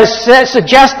 that is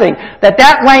suggesting that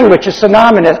that language is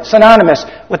synonymous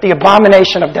with the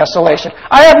abomination of desolation.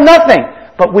 I have nothing,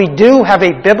 but we do have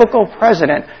a biblical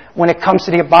precedent when it comes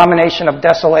to the abomination of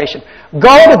desolation.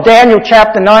 Go to Daniel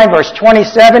chapter 9 verse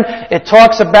 27. It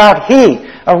talks about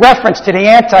a reference to the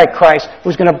Antichrist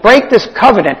who's going to break this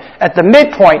covenant at the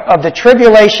midpoint of the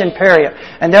tribulation period.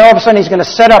 And then all of a sudden he's going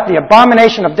to set up the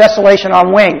abomination of desolation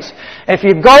on wings. If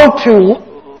you go to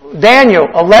Daniel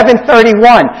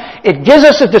 11:31, it gives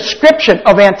us a description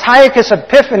of Antiochus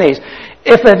Epiphanes.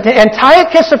 If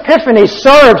Antiochus Epiphanes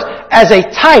serves as a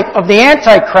type of the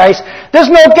Antichrist, there's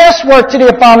no guesswork to the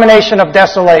abomination of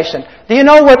desolation. Do you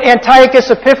know what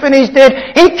Antiochus Epiphanes did?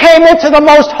 He came into the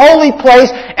most holy place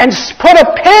and put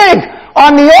a pig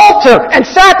on the altar and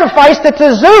sacrificed it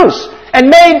to Zeus and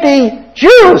made the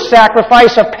Jews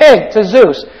sacrifice a pig to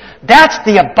Zeus. That's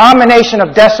the abomination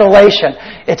of desolation.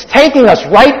 It's taking us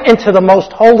right into the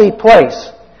most holy place.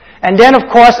 And then, of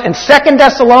course, in 2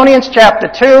 Thessalonians chapter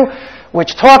 2,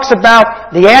 which talks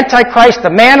about the Antichrist, the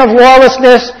man of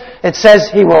lawlessness, it says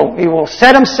he will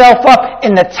set himself up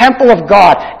in the temple of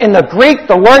God. In the Greek,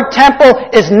 the word temple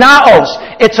is naos.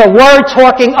 It's a word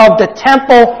talking of the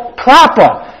temple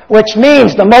proper, which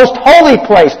means the most holy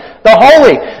place, the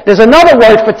holy. There's another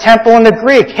word for temple in the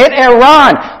Greek,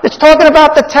 hiteron. It's talking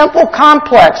about the temple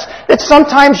complex. It's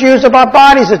sometimes used of our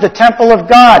bodies as the temple of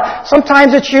God.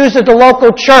 Sometimes it's used as the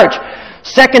local church.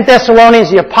 2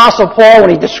 Thessalonians, the Apostle Paul, when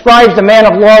he describes the man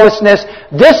of lawlessness,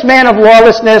 this man of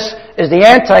lawlessness is the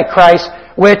Antichrist,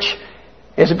 which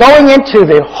is going into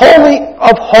the Holy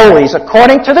of Holies,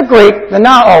 according to the Greek, the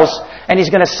naos, and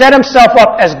he's going to set himself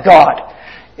up as God.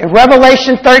 In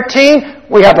Revelation 13,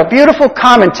 we have a beautiful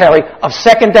commentary of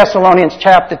 2 Thessalonians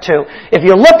chapter 2. If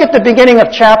you look at the beginning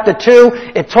of chapter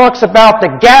 2, it talks about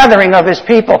the gathering of his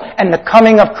people and the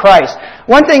coming of Christ.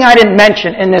 One thing I didn't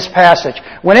mention in this passage,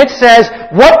 when it says,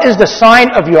 what is the sign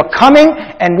of your coming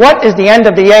and what is the end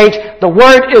of the age, the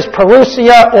word is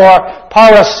parousia or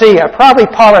parousia. Probably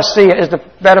parousia is the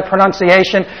better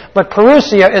pronunciation, but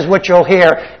parousia is what you'll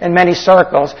hear in many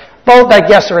circles. Both, I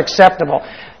guess, are acceptable.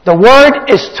 The word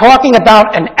is talking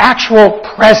about an actual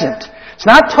present. It's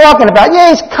not talking about,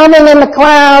 he's coming in the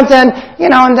clouds and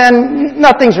then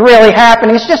nothing's really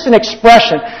happening. It's just an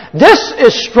expression. This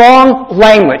is strong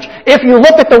language. If you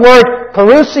look at the word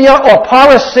parousia or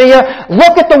parousia,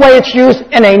 look at the way it's used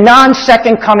in a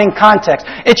non-second coming context.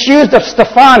 It's used of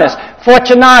Stephanus,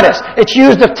 Fortunatus. It's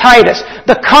used of Titus.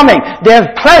 The coming. They're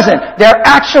present. They're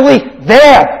actually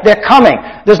there. They're coming.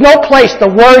 There's no place the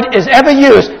word is ever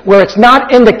used where it's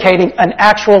not indicating an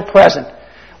actual present.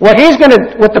 What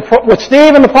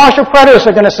Steve and the partial preterists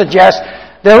are going to suggest,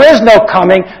 there is no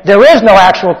coming, there is no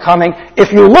actual coming.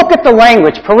 If you look at the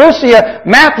language, parousia,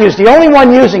 Matthew's the only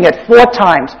one using it 4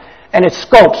 times, and it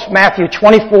scopes Matthew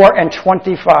 24 and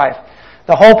 25.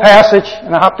 The whole passage,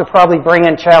 and I'll have to probably bring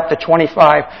in chapter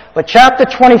 25, but chapter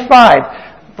 25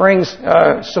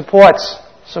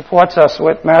 supports us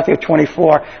with Matthew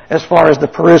 24 as far as the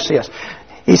parousias.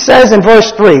 He says in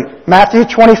verse 3, Matthew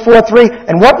 24:3,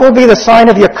 and what will be the sign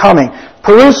of your coming?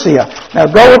 Parousia. Now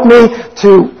go with me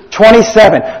to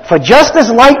 27. For just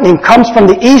as lightning comes from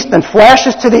the east and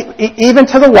flashes even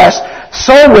to the west,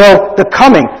 so will the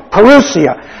coming,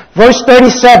 parousia. Verse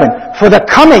 37, for the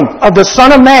coming of the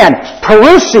Son of Man,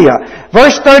 parousia.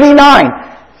 Verse 39,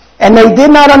 and they did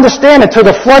not understand until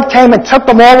the flood came and took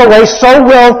them all away, so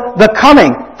will the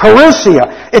coming,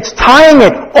 parousia. It's tying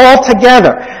it all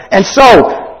together. And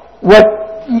so, what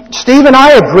Steve and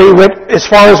I agree with, as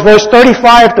far as verse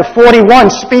 35 to 41,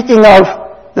 speaking of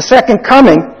the second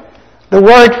coming, the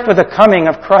word for the coming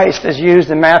of Christ is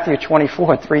used in Matthew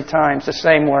 24 3 times, the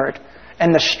same word.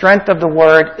 And the strength of the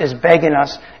word is begging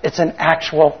us. It's an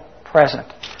actual present.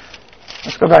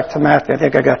 Let's go back to Matthew. I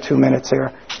think I got 2 minutes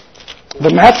here.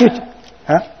 But Matthew... 4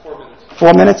 minutes.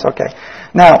 4 minutes? Okay.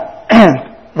 Now,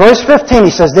 verse 15,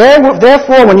 he says,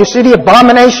 therefore, when you see the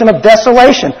abomination of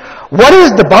desolation... What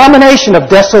is the abomination of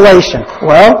desolation?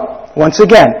 Well, once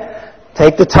again,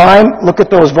 take the time, look at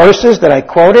those verses that I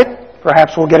quoted.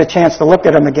 Perhaps we'll get a chance to look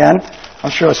at them again. I'm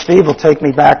sure Steve will take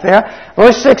me back there.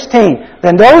 Verse 16,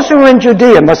 then those who are in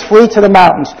Judea must flee to the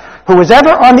mountains. Who is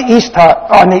ever on the east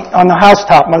top, on the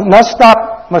housetop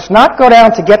must not go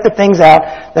down to get the things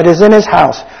out that is in his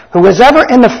house. Who is ever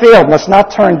in the field must not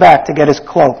turn back to get his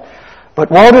cloak. But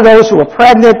woe to those who are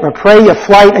pregnant, pray your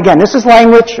flight. Again, this is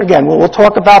language. Again, we'll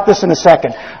talk about this in a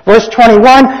second. Verse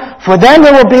 21, for then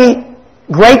there will be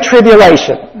great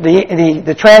tribulation.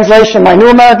 The translation, my New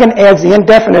American, adds the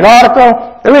indefinite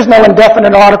article. There is no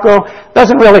indefinite article.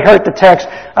 Doesn't really hurt the text.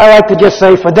 I like to just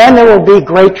say, for then there will be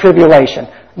great tribulation.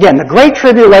 Again, the great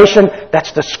tribulation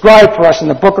that's described for us in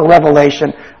the book of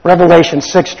Revelation, Revelation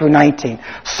 6 through 19.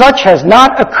 Such has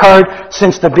not occurred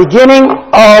since the beginning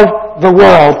of the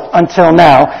world until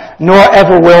now, nor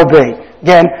ever will be.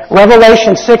 Again,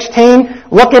 Revelation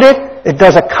 16, look at it. It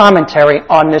does a commentary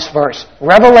on this verse.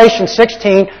 Revelation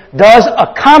 16 does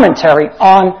a commentary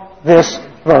on this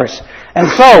verse. And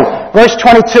so, verse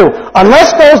 22,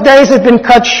 unless those days had been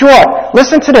cut short,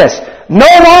 listen to this, no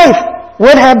life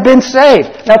would have been saved.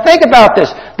 Now think about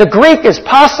this. The Greek is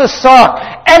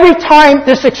pasasark. Every time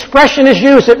this expression is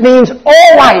used, it means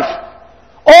all life.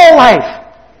 All life.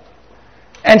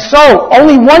 And so,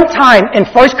 only one time in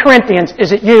 1 Corinthians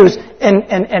is it used,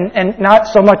 and not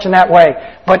so much in that way.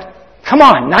 But come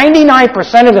on,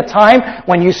 99% of the time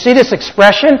when you see this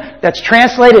expression that's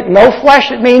translated no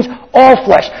flesh, it means all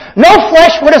flesh. No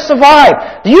flesh would have survived.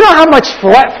 Do you know how much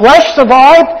flesh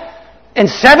survived? In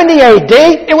 70 AD,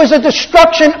 it was a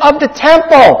destruction of the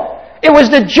temple. It was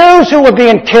the Jews who were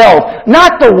being killed,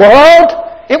 not the world.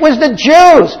 It was the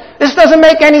Jews. This doesn't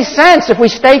make any sense if we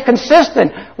stay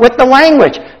consistent with the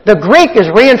language. The Greek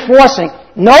is reinforcing,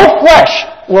 no flesh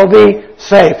will be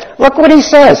saved. Look what he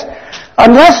says.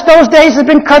 Unless those days had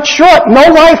been cut short, no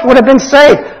life would have been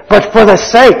saved. But for the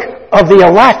sake of the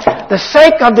elect, the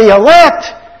sake of the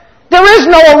elect, there is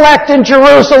no elect in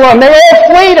Jerusalem. They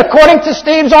all fled according to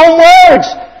Steve's own words.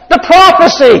 The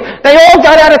prophecy. They all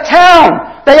got out of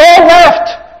town. They all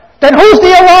left. Then who's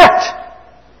the elect?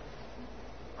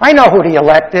 I know who the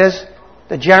elect is.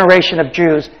 The generation of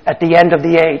Jews at the end of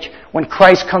the age, when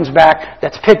Christ comes back,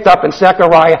 that's picked up in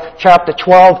Zechariah chapter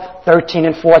 12, 13,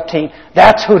 and 14.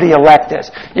 That's who the elect is.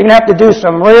 You're going to have to do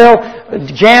some real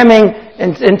jamming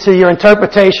into your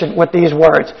interpretation with these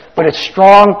words. But it's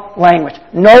strong language.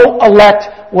 No elect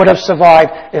would have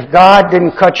survived if God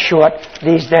didn't cut short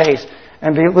these days.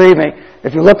 And believe me,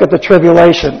 if you look at the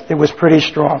tribulation, it was pretty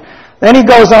strong. Then he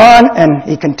goes on and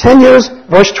he continues,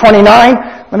 verse 29.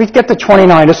 Let me get to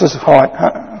 29. This is hard.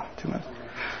 2 minutes.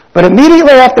 But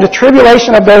immediately after the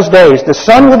tribulation of those days, the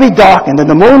sun will be darkened, and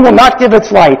the moon will not give its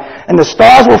light, and the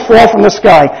stars will fall from the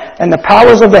sky, and the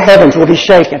powers of the heavens will be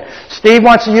shaken. Steve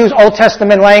wants to use Old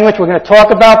Testament language. We're going to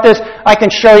talk about this. I can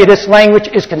show you this language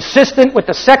is consistent with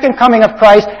the second coming of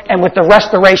Christ and with the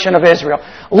restoration of Israel.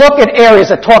 Look at areas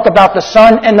that talk about the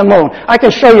sun and the moon. I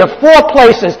can show you 4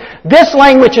 places. This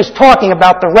language is talking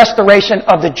about the restoration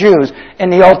of the Jews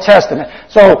in the Old Testament.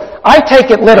 So I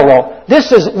take it literal.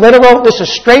 This is literal. This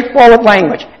is straightforward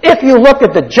language. If you look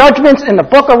at the judgments in the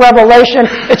book of Revelation,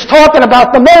 it's talking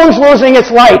about the moon's losing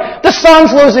its light, the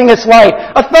sun's losing its light,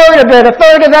 a third of it, a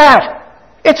third of that.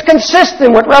 It's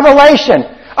consistent with Revelation.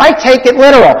 I take it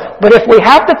literal. But if we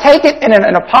have to take it in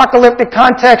an apocalyptic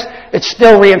context, it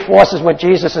still reinforces what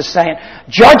Jesus is saying.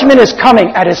 Judgment is coming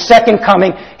at His second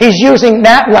coming. He's using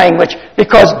that language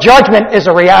because judgment is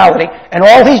a reality. And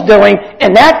all He's doing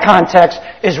in that context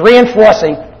is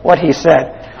reinforcing what He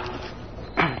said.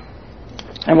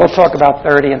 And we'll talk about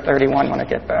 30 and 31 when I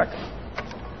get back.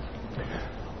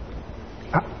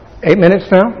 8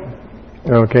 minutes now?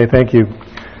 Okay, thank you.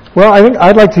 Well, I think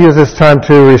I'd like to use this time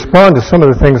to respond to some of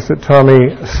the things that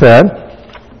Tommy said.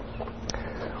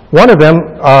 One of them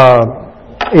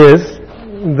is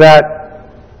that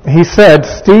he said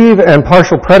Steve and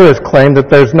partial preterists claim that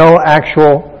there's no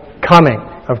actual coming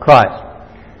of Christ.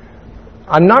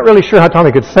 I'm not really sure how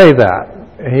Tommy could say that.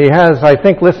 He has, I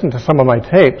think, listened to some of my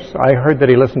tapes. I heard that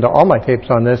he listened to all my tapes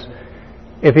on this.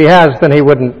 If he has, then he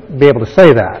wouldn't be able to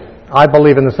say that. I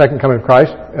believe in the second coming of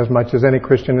Christ as much as any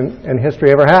Christian in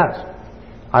history ever has.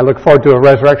 I look forward to a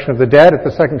resurrection of the dead at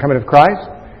the second coming of Christ.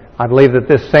 I believe that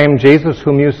this same Jesus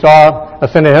whom you saw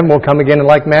ascend to heaven will come again in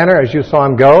like manner as you saw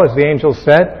him go, as the angels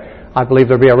said. I believe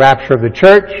there will be a rapture of the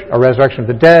church, a resurrection of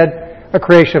the dead, a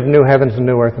creation of new heavens and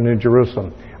new earth and new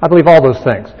Jerusalem. I believe all those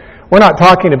things. We're not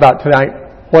talking about tonight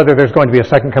whether there's going to be a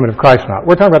second coming of Christ or not.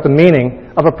 We're talking about the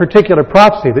meaning of a particular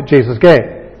prophecy that Jesus gave.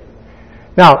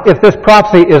 Now, if this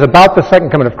prophecy is about the second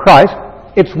coming of Christ,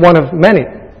 it's one of many.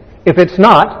 If it's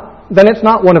not, then it's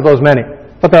not one of those many.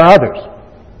 But there are others.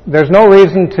 There's no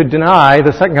reason to deny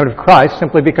the second coming of Christ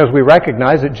simply because we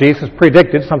recognize that Jesus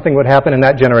predicted something would happen in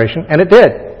that generation, and it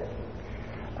did.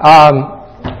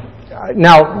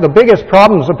 Now, the biggest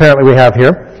problems apparently we have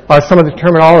here are some of the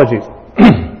terminologies.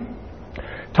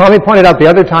 Tommy pointed out the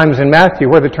other times in Matthew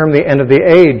where the term the end of the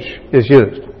age is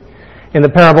used. In the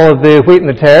parable of the wheat and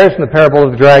the tares, in the parable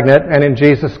of the dragnet, and in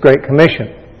Jesus' Great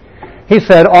Commission. He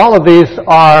said all of these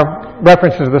are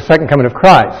references to the second coming of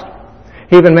Christ.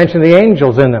 He even mentioned the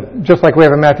angels in them, just like we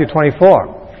have in Matthew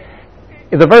 24.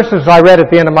 The verses I read at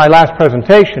the end of my last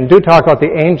presentation do talk about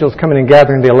the angels coming and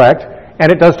gathering the elect,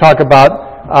 and it does talk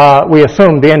about, we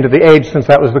assume, the end of the age, since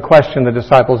that was the question the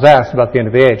disciples asked about the end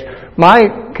of the age.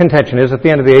 My contention is that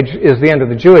the end of the age is the end of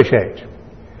the Jewish age.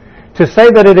 To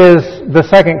say that it is the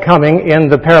second coming in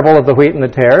the parable of the wheat and the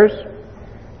tares,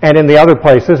 and in the other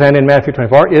places, and in Matthew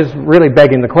 24, is really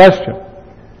begging the question.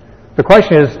 The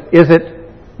question is it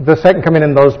the second coming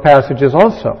in those passages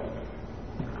also?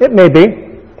 It may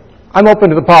be. I'm open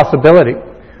to the possibility,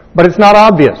 but it's not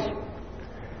obvious.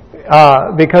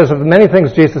 Because of the many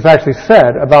things Jesus actually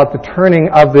said about the turning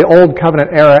of the Old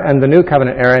Covenant era and the New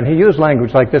Covenant era, and he used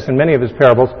language like this in many of his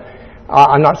parables,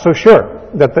 I'm not so sure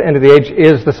that the end of the age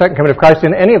is the second coming of Christ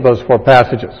in any of those four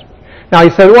passages. Now, he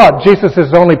said, what? Jesus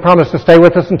has only promised to stay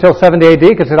with us until 70 AD,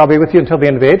 because he said, I'll be with you until the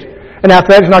end of the age. And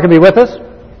after that, he's not going to be with us?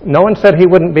 No one said he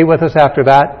wouldn't be with us after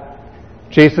that.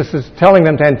 Jesus is telling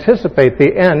them to anticipate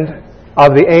the end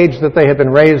of the age that they had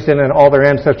been raised in and all their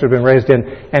ancestors have been raised in,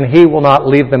 and he will not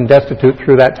leave them destitute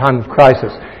through that time of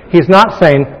crisis. He's not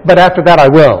saying, but after that I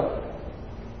will.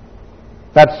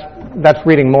 That's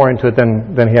reading more into it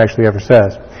than he actually ever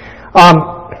says.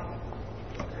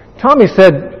 Tommy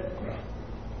said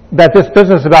that this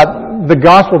business about the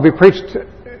gospel be preached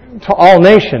to all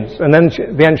nations, and then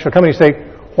the end shall come, and you say,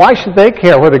 why should they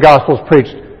care where the gospel is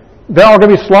preached? They're all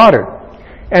going to be slaughtered.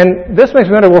 And this makes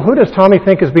me wonder, well, who does Tommy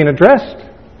think is being addressed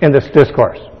in this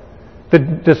discourse? The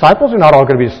disciples are not all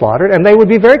going to be slaughtered, and they would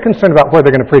be very concerned about where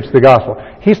they're going to preach the gospel.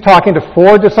 He's talking to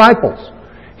 4 disciples.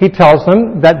 He tells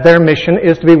them that their mission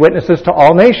is to be witnesses to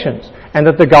all nations, and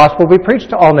that the gospel will be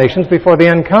preached to all nations before the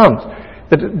end comes.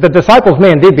 The disciples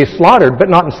may indeed be slaughtered, but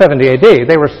not in 70 AD.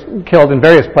 They were killed in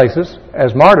various places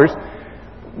as martyrs.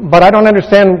 But I don't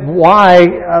understand why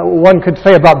one could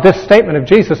say about this statement of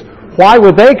Jesus, why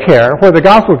would they care where the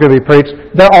gospel could be preached?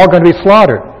 They're all going to be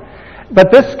slaughtered.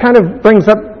 But this kind of brings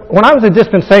up, when I was a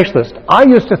dispensationalist, I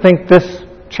used to think this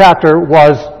chapter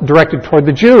was directed toward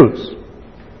the Jews.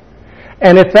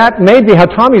 And if that may be how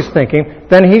Tommy's thinking,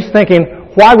 then he's thinking,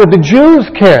 why would the Jews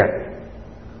care?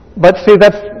 But see,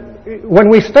 when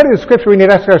we study the Scripture, we need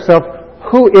to ask ourselves,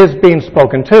 who is being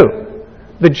spoken to?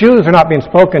 The Jews are not being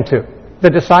spoken to. The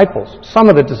disciples, some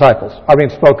of the disciples, are being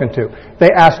spoken to.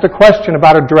 They asked a question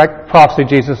about a direct prophecy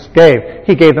Jesus gave.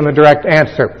 He gave them a direct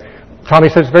answer. Tommy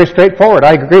says it's very straightforward.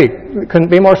 I agree. It couldn't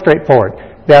be more straightforward.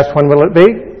 They asked, when will it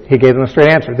be? He gave them a straight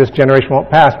answer. This generation won't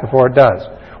pass before it does.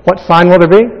 What sign will there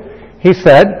be? He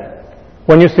said,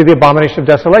 when you see the abomination of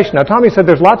desolation. Now, Tommy said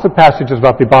there's lots of passages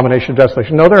about the abomination of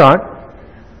desolation. No, there aren't.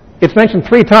 It's mentioned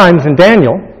 3 times in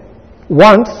Daniel.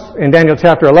 Once, in Daniel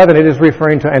chapter 11, it is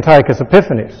referring to Antiochus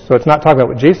Epiphanes. So it's not talking about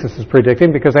what Jesus is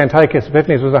predicting, because Antiochus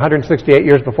Epiphanes was 168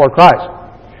 years before Christ.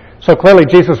 So clearly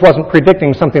Jesus wasn't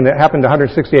predicting something that happened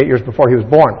 168 years before he was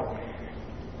born.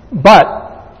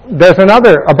 But there's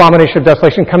another abomination of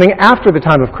desolation coming after the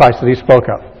time of Christ that he spoke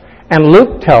of. And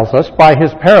Luke tells us, by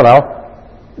his parallel,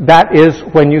 that is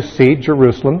when you see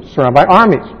Jerusalem surrounded by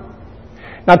armies.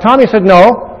 Now Tommy said,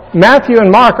 no, Matthew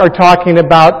and Mark are talking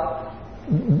about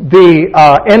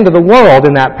the end of the world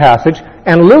in that passage,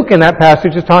 and Luke in that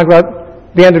passage is talking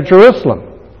about the end of Jerusalem.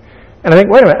 And I think,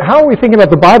 wait a minute, how are we thinking about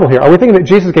the Bible here? Are we thinking that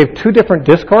Jesus gave 2 different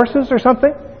discourses or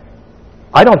something?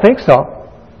 I don't think so.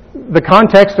 the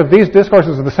context of these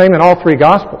discourses is the same in all three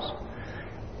Gospels.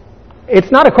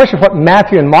 It's not a question of what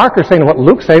Matthew and Mark are saying and what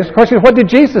Luke's saying. It's a question of what did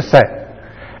Jesus say?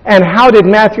 And how did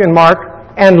Matthew and Mark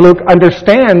and Luke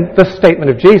understand the statement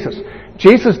of Jesus?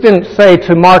 Jesus didn't say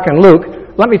to Mark and Luke,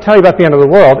 let me tell you about the end of the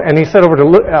world. And he said over to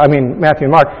Matthew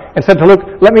and Mark, and said to Luke,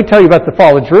 let me tell you about the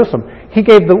fall of Jerusalem. He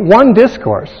gave the one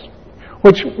discourse,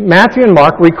 which Matthew and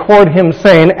Mark record him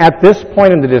saying at this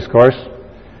point in the discourse,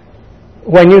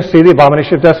 when you see the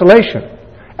abomination of desolation.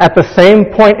 At the same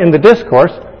point in the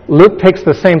discourse, Luke takes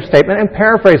the same statement and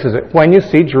paraphrases it, when you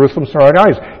see Jerusalem surrounded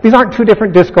armies. These aren't two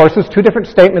different discourses, two different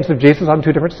statements of Jesus on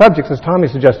two different subjects, as Tommy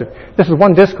suggested. This is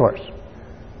one discourse.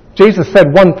 Jesus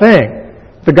said one thing.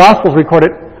 The Gospels record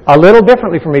it a little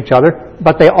differently from each other,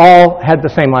 but they all had the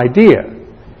same idea.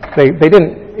 They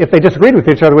didn't, if they disagreed with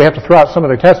each other, we have to throw out some of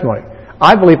their testimony.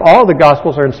 I believe all the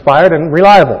Gospels are inspired and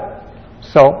reliable.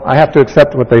 So I have to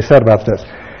accept what they said about this.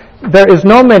 There is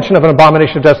no mention of an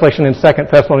abomination of desolation in 2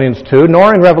 Thessalonians 2,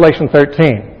 nor in Revelation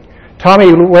 13.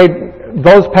 Tommy weighed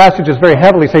those passages very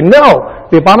heavily, saying, no,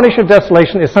 the abomination of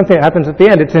desolation is something that happens at the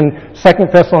end. It's in 2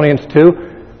 Thessalonians 2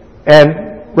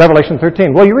 and Revelation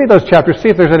 13. Well, you read those chapters, see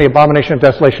if there's any abomination of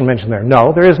desolation mentioned there.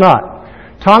 No, there is not.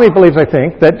 Tommy believes, I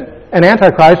think, that an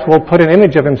Antichrist will put an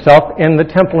image of himself in the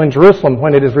temple in Jerusalem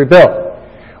when it is rebuilt.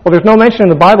 Well, there's no mention in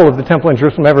the Bible of the temple in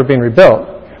Jerusalem ever being rebuilt.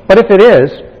 But if it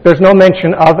is, there's no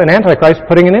mention of an Antichrist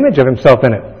putting an image of himself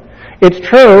in it. It's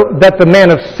true that the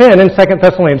man of sin in 2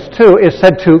 Thessalonians 2 is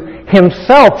said to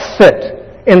himself sit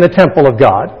in the temple of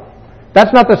God.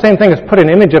 That's not the same thing as put an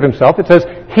image of himself. It says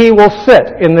he will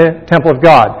sit in the temple of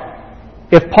God.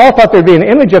 If Paul thought there'd be an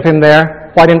image of him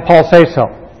there, why didn't Paul say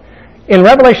so? In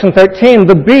Revelation 13,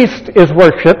 the beast is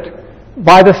worshipped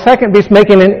by the second beast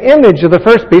making an image of the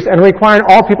first beast and requiring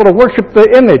all people to worship the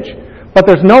image. But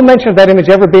there's no mention of that image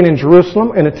ever being in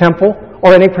Jerusalem, in a temple,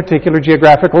 or any particular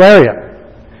geographical area.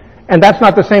 And that's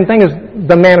not the same thing as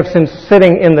the man of sin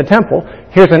sitting in the temple.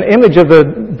 Here's an image of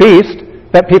the beast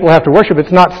that people have to worship.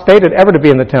 It's not stated ever to be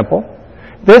in the temple.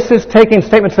 This is taking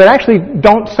statements that actually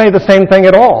don't say the same thing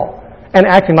at all and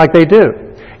acting like they do.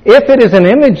 If it is an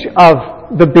image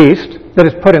of the beast that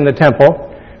is put in the temple,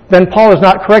 then Paul is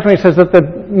not correct when he says that the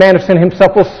man of sin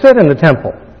himself will sit in the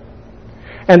temple.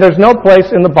 And there's no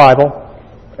place in the Bible,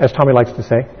 as Tommy likes to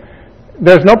say,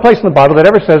 there's no place in the Bible that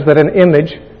ever says that an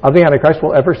image of the Antichrist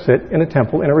will ever sit in a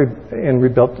temple, in a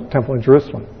rebuilt temple in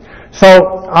Jerusalem.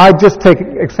 So I just take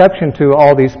exception to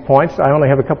all these points. I only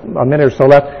have a minute or so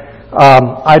left.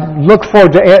 I look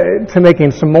forward to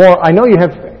making some more. I know you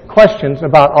have questions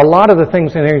about a lot of the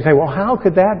things in here. You say, well, how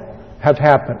could that have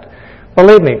happened?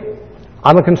 Believe me,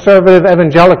 I'm a conservative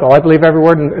evangelical. I believe every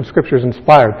word in Scripture is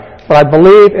inspired. But I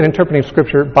believe in interpreting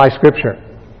Scripture by Scripture.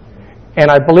 And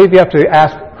I believe you have to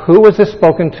ask, who was this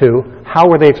spoken to? How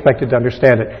were they expected to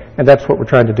understand it? And that's what we're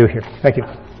trying to do here. Thank you.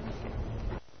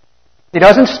 He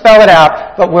doesn't spell it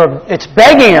out, but it's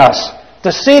begging us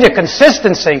to see the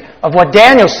consistency of what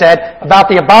Daniel said about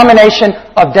the abomination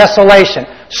of desolation.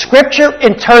 Scripture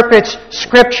interprets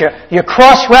Scripture. You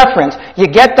cross-reference. You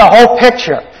get the whole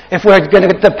picture. If we're going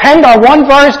to depend on one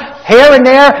verse here and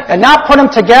there and not put them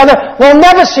together, we'll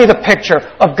never see the picture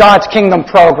of God's kingdom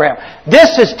program.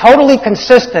 This is totally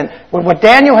consistent with what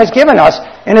Daniel has given us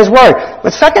in his word.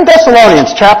 But 2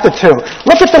 Thessalonians chapter 2,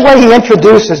 look at the way he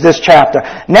introduces this chapter.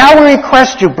 Now we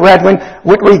request you, brethren,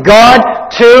 with regard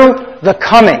to the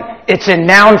coming. It's in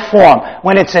noun form.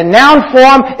 When it's in noun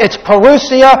form, it's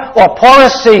parousia or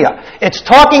parousia. It's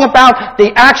talking about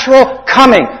the actual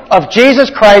coming of Jesus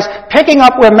Christ, picking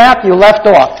up where Matthew left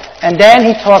off. And then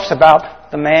he talks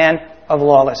about the man of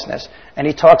lawlessness. And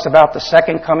he talks about the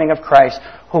second coming of Christ,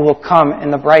 who will come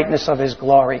in the brightness of his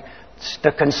glory. It's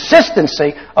the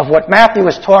consistency of what Matthew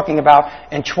is talking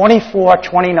about in 24,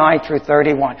 29 through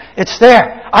 31. It's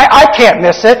there. I can't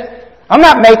miss it. I'm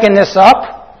not making this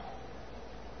up.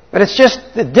 But it's just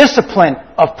the discipline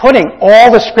of putting all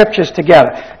the Scriptures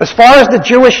together. As far as the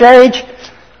Jewish age,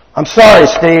 I'm sorry,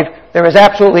 Steve, there is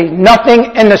absolutely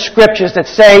nothing in the Scriptures that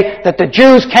say that the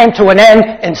Jews came to an end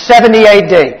in 70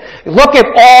 A.D. Look at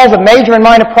all the major and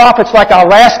minor prophets like our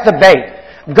last debate.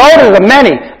 Go to the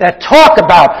many that talk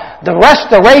about the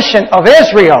restoration of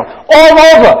Israel all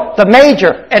over the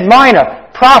major and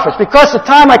minor prophets. Because of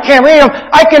time I can't read them,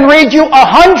 I can read you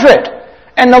 100.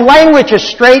 And the language is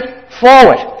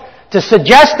straightforward. To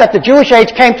suggest that the Jewish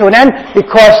age came to an end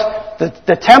because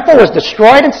the temple was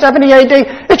destroyed in 70 A.D.,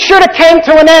 it should have came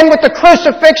to an end with the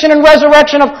crucifixion and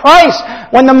resurrection of Christ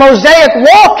when the Mosaic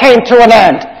law came to an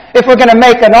end. If we're going to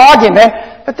make an argument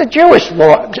that the Jewish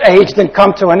age didn't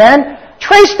come to an end,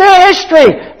 Trace their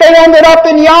history. They ended up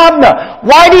in Yavna.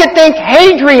 Why do you think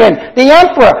Hadrian, the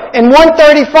emperor, in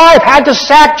 135 had to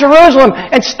sack Jerusalem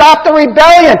and stop the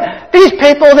rebellion? These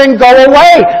people didn't go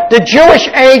away. The Jewish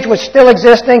age was still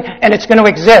existing, and it's going to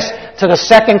exist to the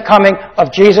second coming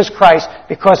of Jesus Christ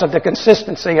because of the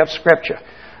consistency of Scripture.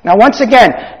 Now, once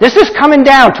again, this is coming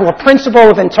down to a principle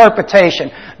of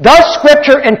interpretation. Does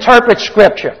Scripture interpret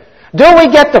Scripture? Do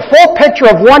we get the full picture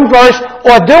of one verse,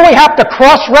 or do we have to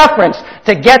cross-reference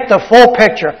to get the full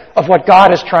picture of what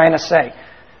God is trying to say?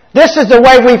 This is the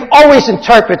way we've always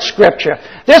interpreted Scripture.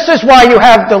 This is why you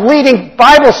have the leading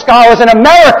Bible scholars in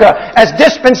America as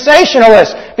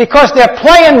dispensationalists, because they're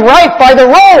playing right by the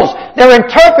rules. They're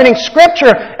interpreting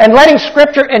Scripture and letting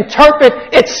Scripture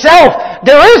interpret itself.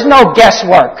 There is no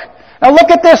guesswork. Now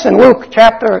look at this in Luke.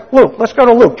 Let's go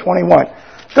to Luke 21.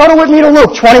 Go with me to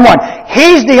Luke 21.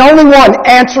 He's the only one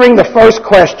answering the first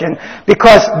question,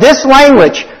 because this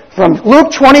language from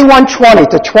Luke 21:20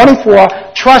 to 24,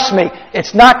 trust me,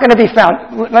 it's not going to be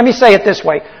found. Let me say it this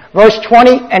way. Verse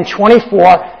 20 and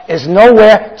 24 is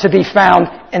nowhere to be found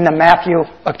in the Matthew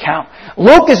account.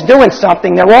 Luke is doing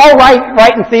something. They're all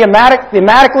writing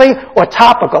thematically or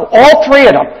topical. All three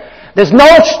of them. There's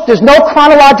no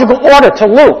chronological order to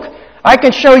Luke. I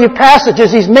can show you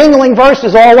passages. He's mingling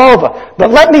verses all over. But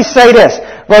let me say this.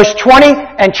 Verse 20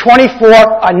 and 24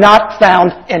 are not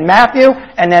found in Matthew,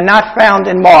 and they're not found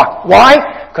in Mark.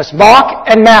 Why? Because Mark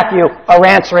and Matthew are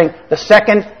answering the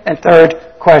second and third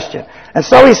question. And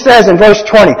so he says in verse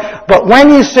 20, but when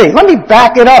you see, let me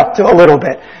back it up to a little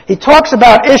bit. He talks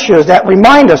about issues that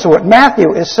remind us of what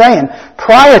Matthew is saying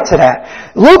prior to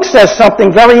that. Luke says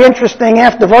something very interesting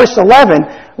after verse 11,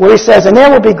 where he says, and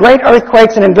there will be great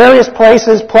earthquakes and in various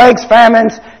places, plagues,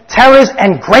 famines, terrors,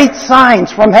 and great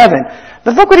signs from heaven.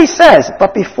 But look what he says.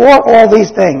 But before all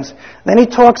these things, then he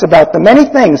talks about the many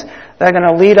things that are going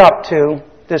to lead up to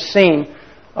this scene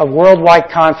of worldwide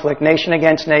conflict, nation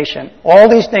against nation. All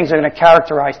these things are going to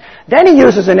characterize. Then he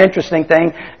uses an interesting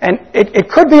thing, and it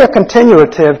could be a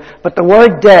continuative, but the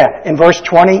word de in verse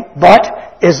 20,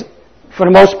 but, is for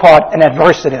the most part an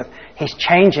adversative. He's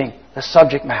changing the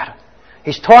subject matter.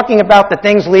 He's talking about the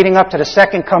things leading up to the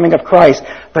second coming of Christ,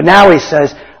 but now he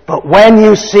says, but when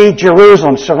you see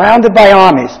Jerusalem surrounded by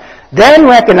armies, then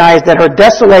recognize that her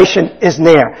desolation is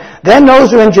near. Then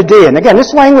those who are in Judea. And again,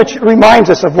 this language reminds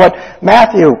us of what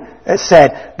Matthew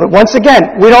said. But once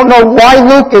again, we don't know why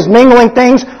Luke is mingling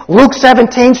things. Luke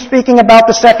 17 speaking about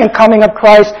the second coming of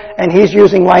Christ, and he's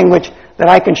using language that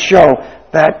I can show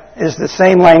that is the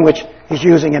same language he's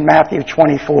using in Matthew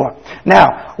 24.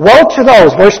 Now, woe to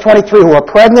those, verse 23, who are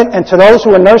pregnant, and to those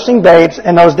who are nursing babes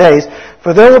in those days,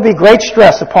 for there will be great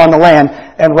stress upon the land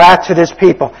and wrath to this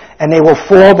people, and they will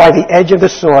fall by the edge of the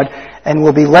sword and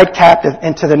will be led captive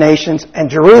into the nations, and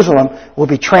Jerusalem will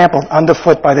be trampled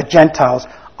underfoot by the Gentiles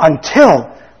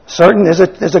until,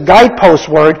 there's a guidepost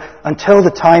word, until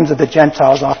the times of the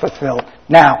Gentiles are fulfilled.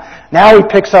 Now he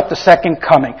picks up the second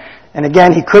coming. And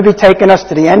again, he could be taking us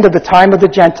to the end of the time of the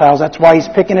Gentiles. That's why he's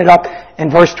picking it up in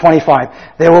verse 25.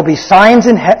 There will be signs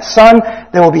in sun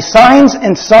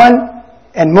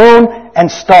and moon and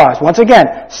stars. Once again,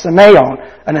 Semeon,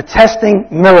 an attesting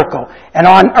miracle. And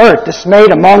on earth,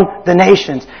 dismayed among the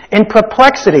nations, in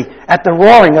perplexity at the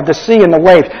roaring of the sea and the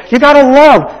waves. You gotta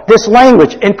love this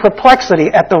language, in perplexity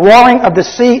at the roaring of the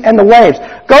sea and the waves.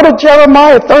 Go to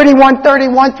Jeremiah 31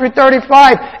 through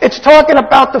 35. It's talking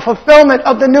about the fulfillment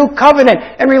of the new covenant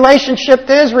in relationship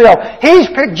to Israel.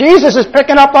 Jesus is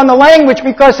picking up on the language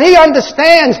because he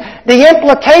understands the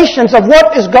implications of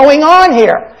what is going on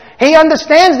here. He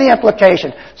understands the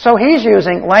implication. So he's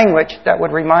using language that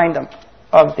would remind them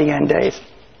of the end days.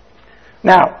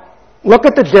 Now, look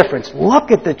at the difference. Look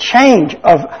at the change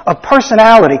of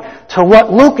personality to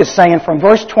what Luke is saying from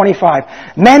verse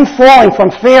 25. Men falling from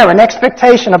fear and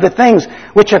expectation of the things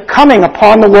which are coming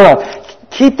upon the world.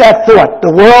 Keep that thought.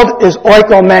 The world is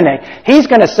oikomene. He's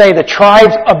going to say the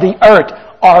tribes of the earth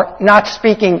are not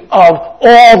speaking of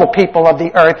all the people of the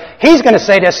earth. He's going to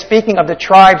say they're speaking of the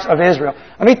tribes of Israel.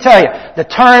 Let me tell you, the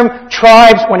term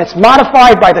tribes, when it's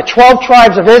modified by the 12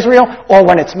 tribes of Israel, or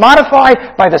when it's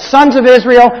modified by the sons of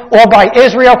Israel, or by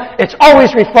Israel, it's always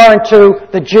referring to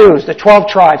the Jews, the 12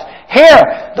 tribes. Here,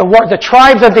 the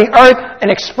tribes of the earth,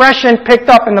 an expression picked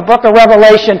up in the book of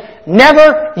Revelation,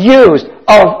 never used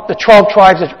of the 12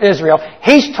 tribes of Israel.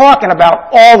 He's talking about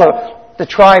all the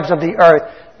tribes of the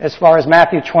earth, as far as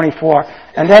Matthew 24.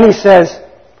 And then he says,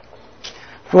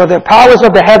 for the powers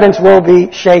of the heavens will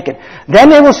be shaken. Then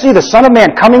they will see the Son of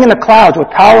Man coming in the clouds with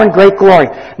power and great glory.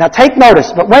 Now take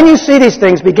notice, but when you see these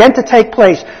things begin to take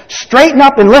place, straighten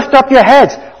up and lift up your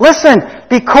heads. Listen,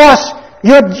 because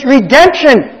Your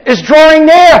redemption is drawing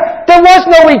near. There was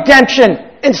no redemption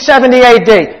in 70 AD.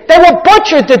 They were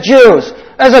butchered, the Jews,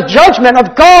 as a judgment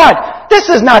of God. This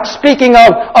is not speaking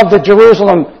of the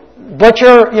Jerusalem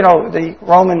butcher, the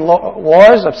Roman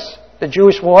wars, the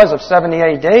Jewish wars of 70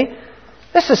 AD.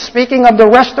 This is speaking of the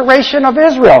restoration of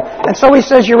Israel. And so he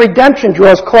says your redemption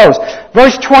draws close.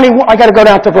 Verse 21, I got to go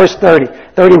down to verse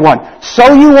 31.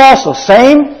 So you also,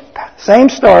 same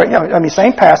story,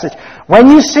 same passage. When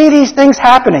you see these things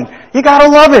happening, you got to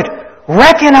love it.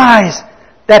 Recognize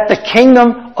that the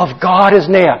kingdom of God is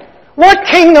near. What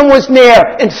kingdom was near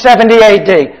in 70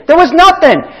 AD? There was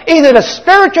nothing. Either the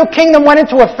spiritual kingdom went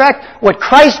into effect with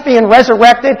Christ being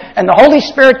resurrected and the Holy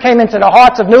Spirit came into the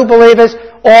hearts of new believers,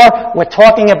 or we're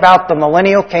talking about the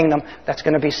millennial kingdom that's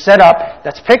going to be set up,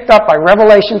 that's picked up by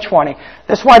Revelation 20.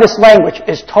 That's why this language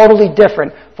is totally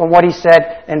different from what he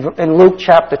said in Luke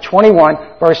chapter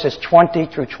 21, verses 20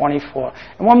 through 24.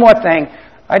 And one more thing.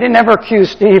 I didn't ever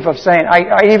accuse Steve of saying,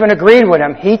 I even agreed with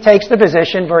him. He takes the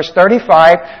position, verse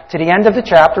 35 to the end of the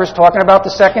chapter, is talking about the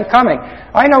second coming.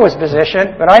 I know his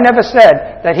position, but I never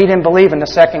said that he didn't believe in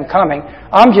the second coming.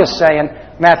 I'm just saying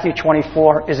Matthew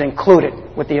 24 is included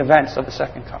with the events of the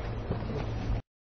second coming.